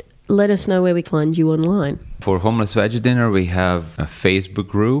just let us know where we find you online. For Homeless Veggie Dinner, we have a Facebook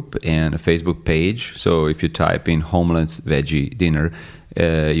group and a Facebook page. So if you type in Homeless Veggie Dinner,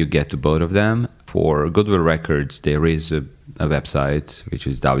 you get to both of them. For Goodwill Records, there is a website, which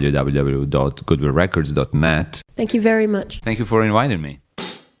is www.goodwillrecords.net. Thank you very much. Thank you for inviting me.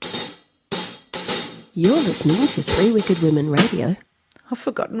 You're listening to Three Wicked Women Radio. I've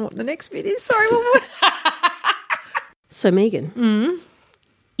forgotten what the next bit is. Sorry, what? So, Megan,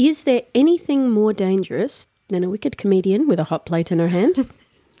 is there anything more dangerous than a wicked comedian with a hot plate in her hand?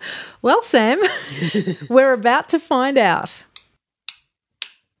 Well, Sam, we're about to find out.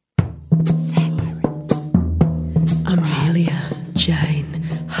 Amelia Jane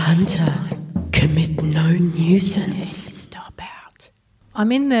Hunter, commit no nuisance. Stop out.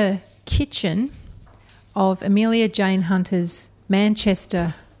 I'm in the kitchen of Amelia Jane Hunter's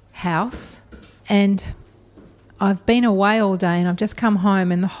Manchester house, and I've been away all day and I've just come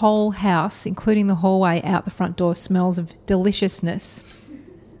home, and the whole house, including the hallway out the front door, smells of deliciousness.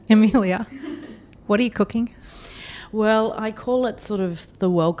 Amelia, what are you cooking? Well, I call it sort of the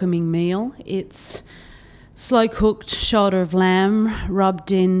welcoming meal. It's slow-cooked shoulder of lamb,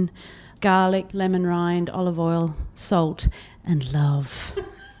 rubbed in garlic, lemon rind, olive oil, salt and love.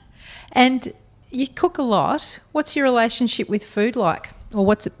 And you cook a lot. What's your relationship with food like? Or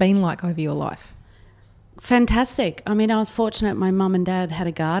what's it been like over your life? Fantastic. I mean, I was fortunate my mum and dad had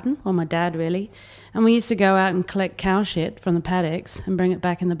a garden, or my dad really, and we used to go out and collect cow shit from the paddocks and bring it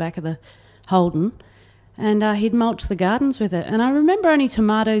back in the back of the Holden, and he'd mulch the gardens with it. And I remember only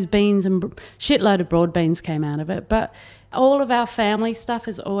tomatoes, beans and shitload of broad beans came out of it, but all of our family stuff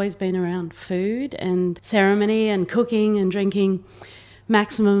has always been around food and ceremony and cooking and drinking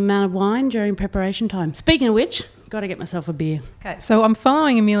maximum amount of wine during preparation time. Speaking of which, got to get myself a beer. Okay, so I'm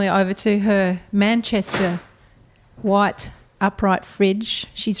following Amelia over to her Manchester white upright fridge.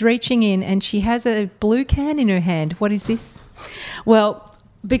 She's reaching in and she has a blue can in her hand. What is this? Well,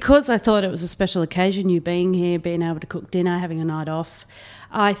 because I thought it was a special occasion, you being here, being able to cook dinner, having a night off,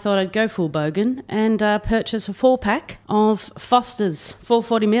 I thought I'd go full bogan and purchase a 4-pack of Foster's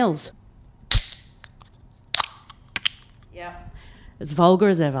 440 mils. Yeah, as vulgar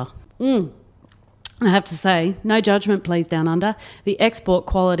as ever. And I have to say, no judgment please down under, the export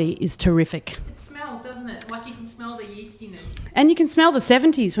quality is terrific. It smells, doesn't it? Like you can smell the yeastiness. And you can smell the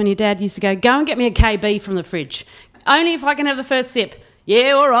 70s when your dad used to go and get me a KB from the fridge. Only if I can have the first sip.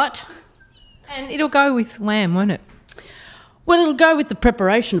 Yeah, all right. And it'll go with lamb, won't it? Well, it'll go with the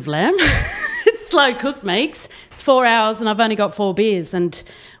preparation of lamb. It's slow cooked, Meeks. It's 4 hours and I've only got 4 beers. And,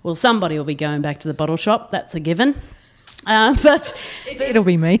 well, somebody will be going back to the bottle shop. That's a given. But it'll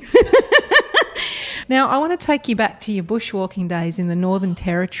be me. Now, I want to take you back to your bushwalking days in the Northern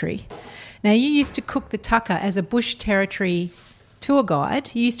Territory. Now, you used to cook the tucker as a bush territory tour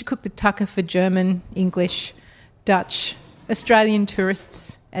guide. You used to cook the tucker for German, English, Dutch, Australian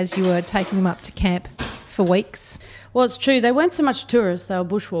tourists as you were taking them up to camp for weeks. Well, it's true. They weren't so much tourists, they were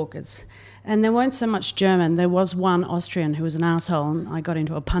bushwalkers. And there weren't so much German. There was one Austrian who was an arsehole, and I got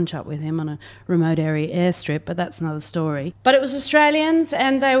into a punch-up with him on a remote area airstrip, but that's another story. But it was Australians,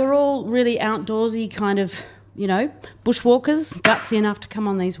 and they were all really outdoorsy kind of, you know, bushwalkers, gutsy enough to come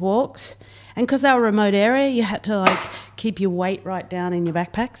on these walks. And because they were a remote area, you had to, like, keep your weight right down in your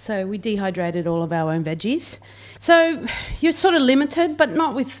backpack. So we dehydrated all of our own veggies. So you're sort of limited, but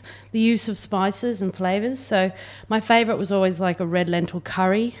not with the use of spices and flavours. So my favourite was always like a red lentil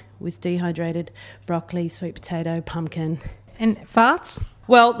curry with dehydrated broccoli, sweet potato, pumpkin. And farts?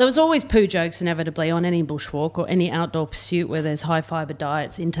 Well, there was always poo jokes inevitably on any bushwalk or any outdoor pursuit where there's high fibre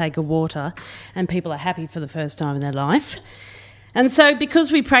diets, intake of water, and people are happy for the first time in their life. And so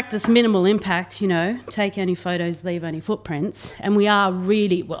because we practice minimal impact, you know, take only photos, leave only footprints, and we are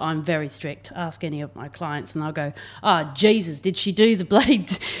really, well, I'm very strict. Ask any of my clients and they'll go, oh, Jesus, did she do the blade,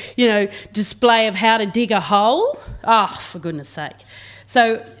 you know, display of how to dig a hole? Oh, for goodness sake.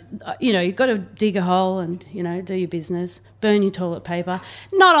 So, you know, you've got to dig a hole and, you know, do your business, burn your toilet paper,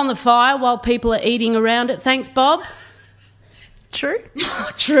 not on the fire while people are eating around it. Thanks, Bob. True.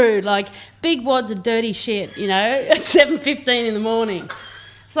 True, like big wads of dirty shit, you know, at 7:15 in the morning.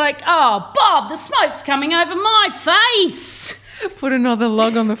 It's like, oh, Bob, the smoke's coming over my face. Put another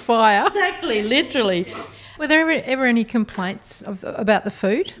log on the fire. Exactly, literally. Were there ever any complaints about the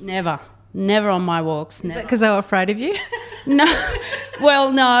food? Never on my walks. Is that because they were afraid of you? No,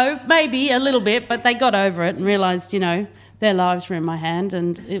 well, no, maybe a little bit, but they got over it and realised, you know, their lives were in my hand,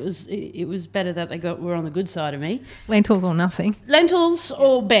 and it was better that were on the good side of me. Lentils or nothing. Lentils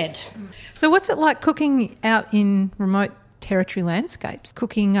or bed. So what's it like cooking out in remote territory landscapes?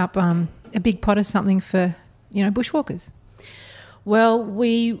 Cooking up a big pot of something for, bushwalkers? Well,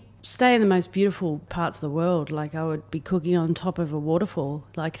 we stay in the most beautiful parts of the world. Like I would be cooking on top of a waterfall,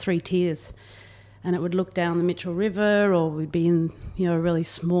 like 3 tiers, and it would look down the Mitchell River, or we'd be in, a really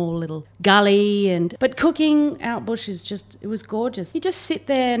small little gully. But cooking out bush it was gorgeous. You just sit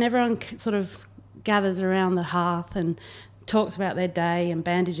there and everyone sort of gathers around the hearth and talks about their day and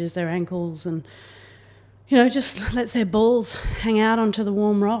bandages their ankles and, just lets their balls hang out onto the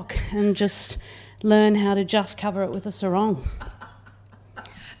warm rock and just learn how to just cover it with a sarong.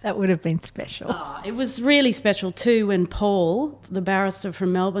 That would have been special. Oh, it was really special too when Paul, the barrister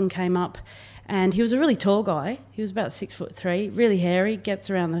from Melbourne, came up, and he was a really tall guy. He was about 6'3", really hairy, gets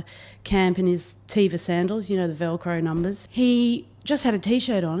around the camp in his Teva sandals, the Velcro numbers. He just had a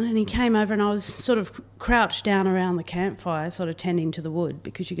T-shirt on, and he came over, and I was sort of crouched down around the campfire, sort of tending to the wood,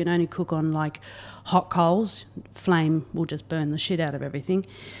 because you can only cook on like hot coals. Flame will just burn the shit out of everything.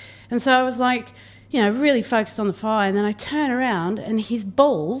 And so I was like, really focused on the fire, and then I turn around and his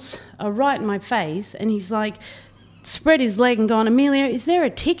balls are right in my face, and he's like spread his leg and gone, "Amelia, is there a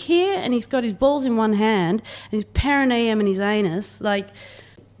tick here?" And he's got his balls in one hand and his perineum and his anus like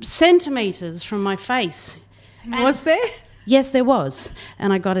centimetres from my face. And was there? Yes, there was,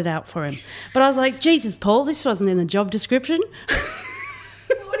 and I got it out for him. But I was like, Jesus, Paul, this wasn't in the job description.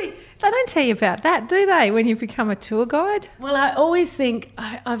 They don't tell you about that, do they, when you become a tour guide? Well, I always think,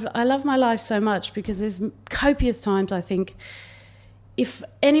 I love my life so much, because there's copious times I think, if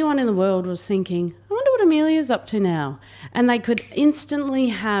anyone in the world was thinking, I wonder what Amelia's up to now, and they could instantly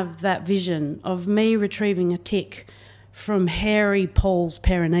have that vision of me retrieving a tick from hairy Paul's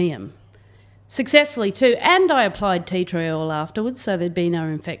perineum, successfully too, and I applied tea tree oil afterwards so there'd be no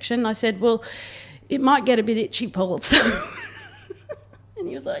infection. I said, well, it might get a bit itchy, Paul, so... And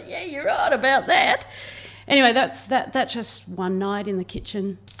he was like, yeah, you're right about that. Anyway, that's just one night in the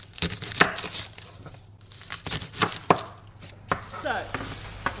kitchen. So,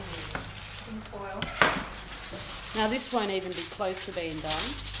 now this won't even be close to being done.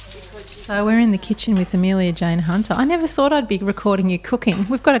 So we're in the kitchen with Amelia Jane Hunter. I never thought I'd be recording you cooking.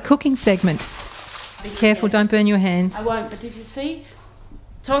 We've got a cooking segment. Be careful, yes. Don't burn your hands. I won't, but did you see...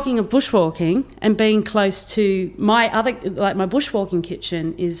 Talking of bushwalking and being close to my bushwalking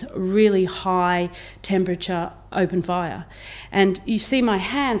kitchen is really high temperature open fire. And you see my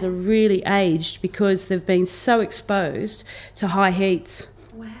hands are really aged because they've been so exposed to high heats.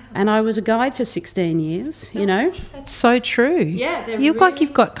 Wow. And I was a guide for 16 years, That's so true. Yeah. You look like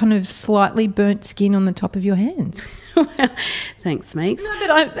you've got kind of slightly burnt skin on the top of your hands. Well, thanks, Meeks. No,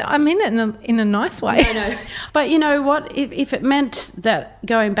 but I mean that in a nice way. No. But you know what? If it meant that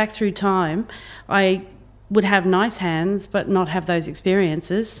going back through time, I would have nice hands but not have those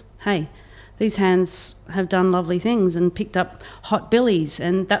experiences, hey, these hands have done lovely things and picked up hot billies,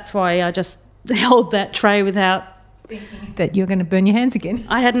 and that's why I just held that tray without... Thinking that you're going to burn your hands again.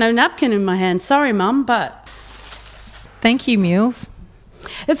 I had no napkin in my hand. Sorry, Mum, but... Thank you, Meals.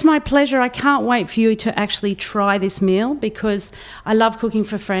 It's my pleasure. I can't wait for you to actually try this meal, because I love cooking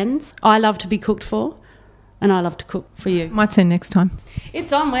for friends. I love to be cooked for, and I love to cook for you. My turn next time.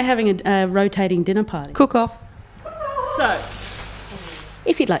 It's on. We're having a rotating dinner party. Cook off. So,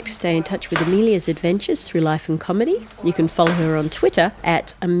 if you'd like to stay in touch with Amelia's adventures through life and comedy, you can follow her on Twitter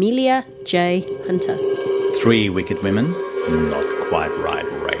at Amelia J. Hunter. 3 Wicked Women, Not Quite Right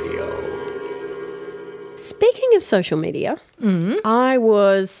Radio. Speaking of social media, I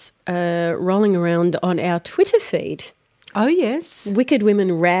was rolling around on our Twitter feed. Oh, yes. Wicked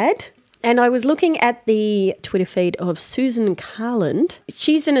Women Rad. And I was looking at the Twitter feed of Susan Carland.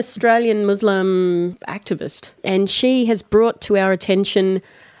 She's an Australian Muslim activist, and she has brought to our attention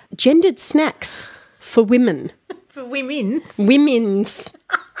gendered snacks for women. For women's? Women's.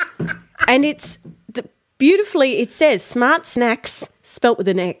 And it's... Beautifully, it says smart snacks, spelt with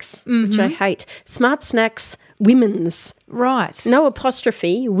an X, which I hate. Smart snacks, women's. Right. No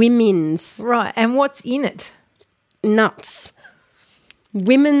apostrophe, women's. Right. And what's in it? Nuts.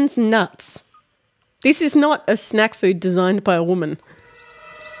 Women's nuts. This is not a snack food designed by a woman.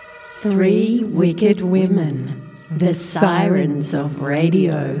 3 Wicked Women, the sirens of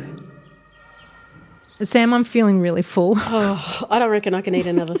radio. Sam, I'm feeling really full. Oh, I don't reckon I can eat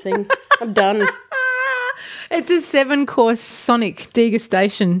another thing. I'm done. It's a 7-course sonic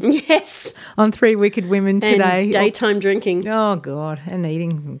degustation Yes. on 3 Wicked Women today. And daytime drinking. Oh, God, and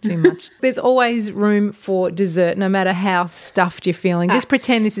eating too much. There's always room for dessert, no matter how stuffed you're feeling. Just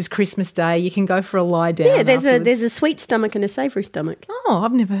pretend this is Christmas Day. You can go for a lie down. Yeah, there's afterwards. a sweet stomach and a savoury stomach. Oh,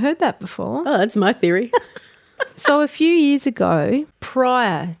 I've never heard that before. Oh, that's my theory. So a few years ago,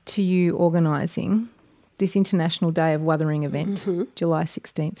 prior to you organising this International Day of Wuthering event, July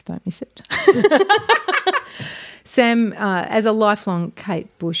 16th, don't miss it. Sam, as a lifelong Kate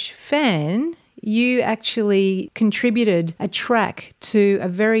Bush fan, you actually contributed a track to a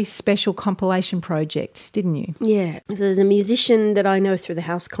very special compilation project, didn't you? Yeah. So there's a musician that I know through the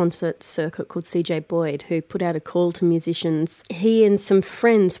house concert circuit called CJ Boyd who put out a call to musicians. He and some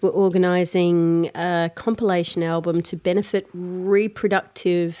friends were organising a compilation album to benefit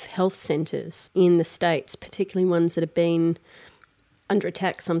reproductive health centres in the States, particularly ones that have been under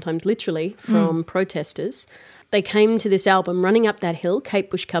attack, sometimes literally, from protesters. They came to this album, Running Up That Hill, Kate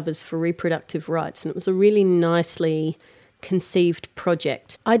Bush covers for reproductive rights, and it was a really nicely conceived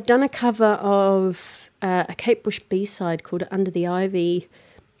project. I'd done a cover of a Kate Bush B-side called Under the Ivy,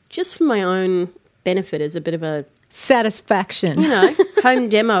 just for my own benefit as a bit of a, Satisfaction. home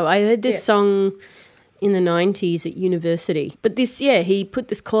demo. I heard this song in the 90s at university. But he put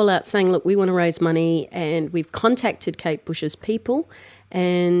this call out saying, look, we want to raise money, and we've contacted Kate Bush's people.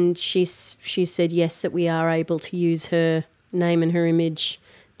 And she said yes, that we are able to use her name and her image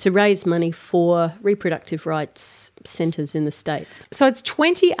to raise money for reproductive rights centres in the States. So it's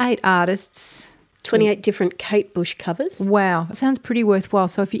 28 artists. 28 different Kate Bush covers. Wow. It sounds pretty worthwhile.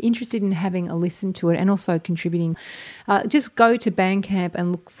 So if you're interested in having a listen to it and also contributing, just go to Bandcamp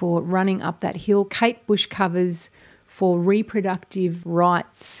and look for Running Up That Hill, Kate Bush covers for reproductive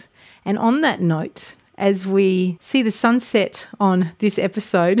rights. And on that note, as we see the sunset on this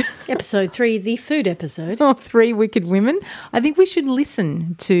episode. Episode 3, the food episode. Of 3 Wicked Women, I think we should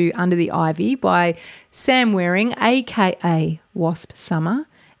listen to Under the Ivy by Sam Waring, a.k.a. Wasp Summer,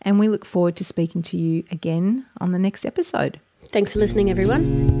 and we look forward to speaking to you again on the next episode. Thanks for listening,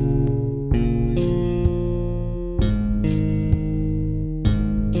 everyone.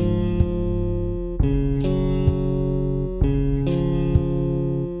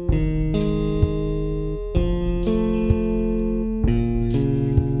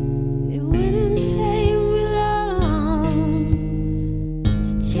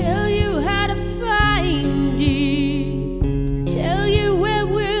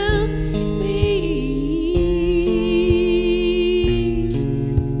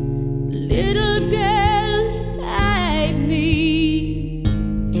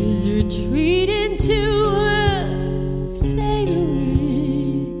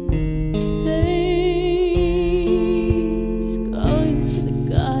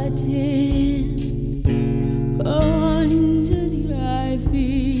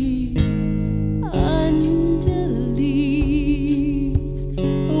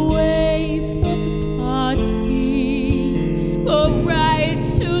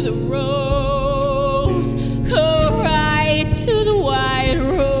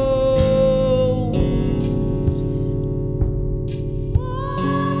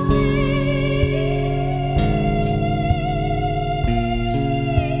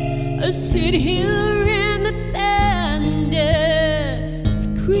 Sit here in the thunder, it's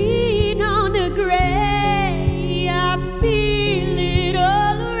green on the gray. I feel it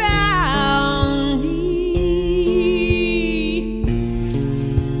all around me.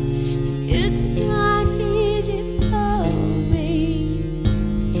 It's not easy for me.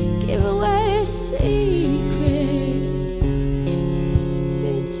 Give away a secret.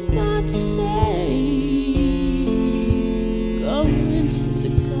 It's not safe. Go into the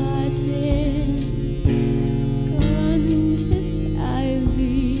garden, go under the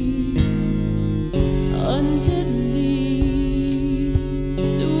ivy, under the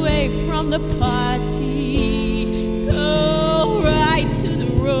leaves, away from the party. Go right to the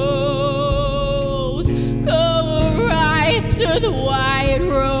rose, go right to the white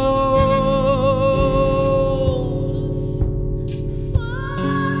rose.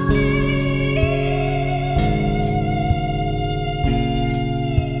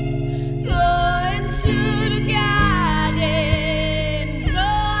 Go into the garden,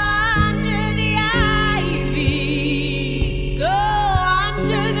 go under the ivy, go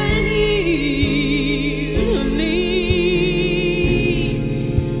under the leaves.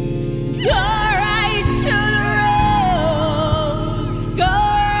 Go right to the rose, go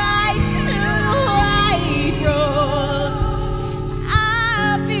right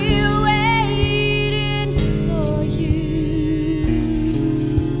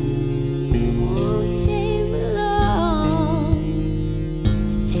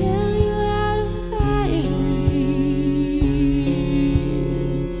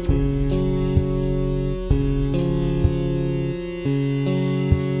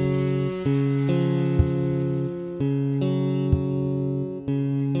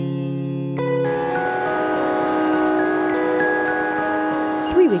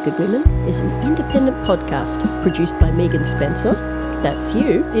Wicked Women is an independent podcast produced by Megan Spencer. That's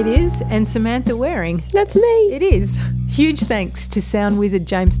you. It is. And Samantha Waring. That's me. It is. Huge thanks to sound wizard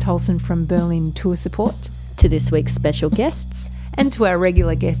James Tolson from Berlin Tour Support. To this week's special guests. And to our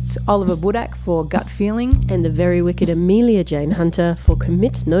regular guests, Oliver Budak for Gut Feeling. And the very wicked Amelia Jane Hunter for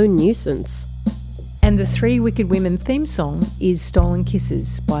Commit No Nuisance. And the Three Wicked Women theme song is Stolen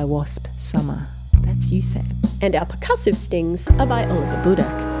Kisses by Wasp Summer. That's you, Sam. And our percussive stings are by Oliver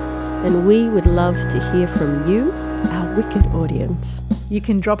Budak. And we would love to hear from you, our wicked audience. You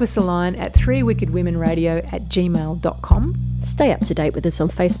can drop us a line at 3wickedwomenradio@gmail.com. Stay up to date with us on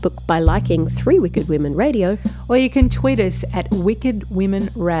Facebook by liking 3 Wicked Women Radio. Or you can tweet us at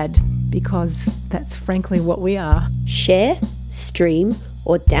wickedwomenrad, because that's frankly what we are. Share, stream,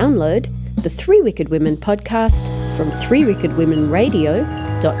 or download the 3 Wicked Women podcast from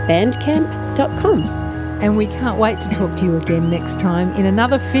 3wickedwomenradio.bandcamp.com. And we can't wait to talk to you again next time in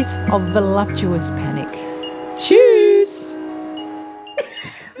another fit of voluptuous panic. Cheers!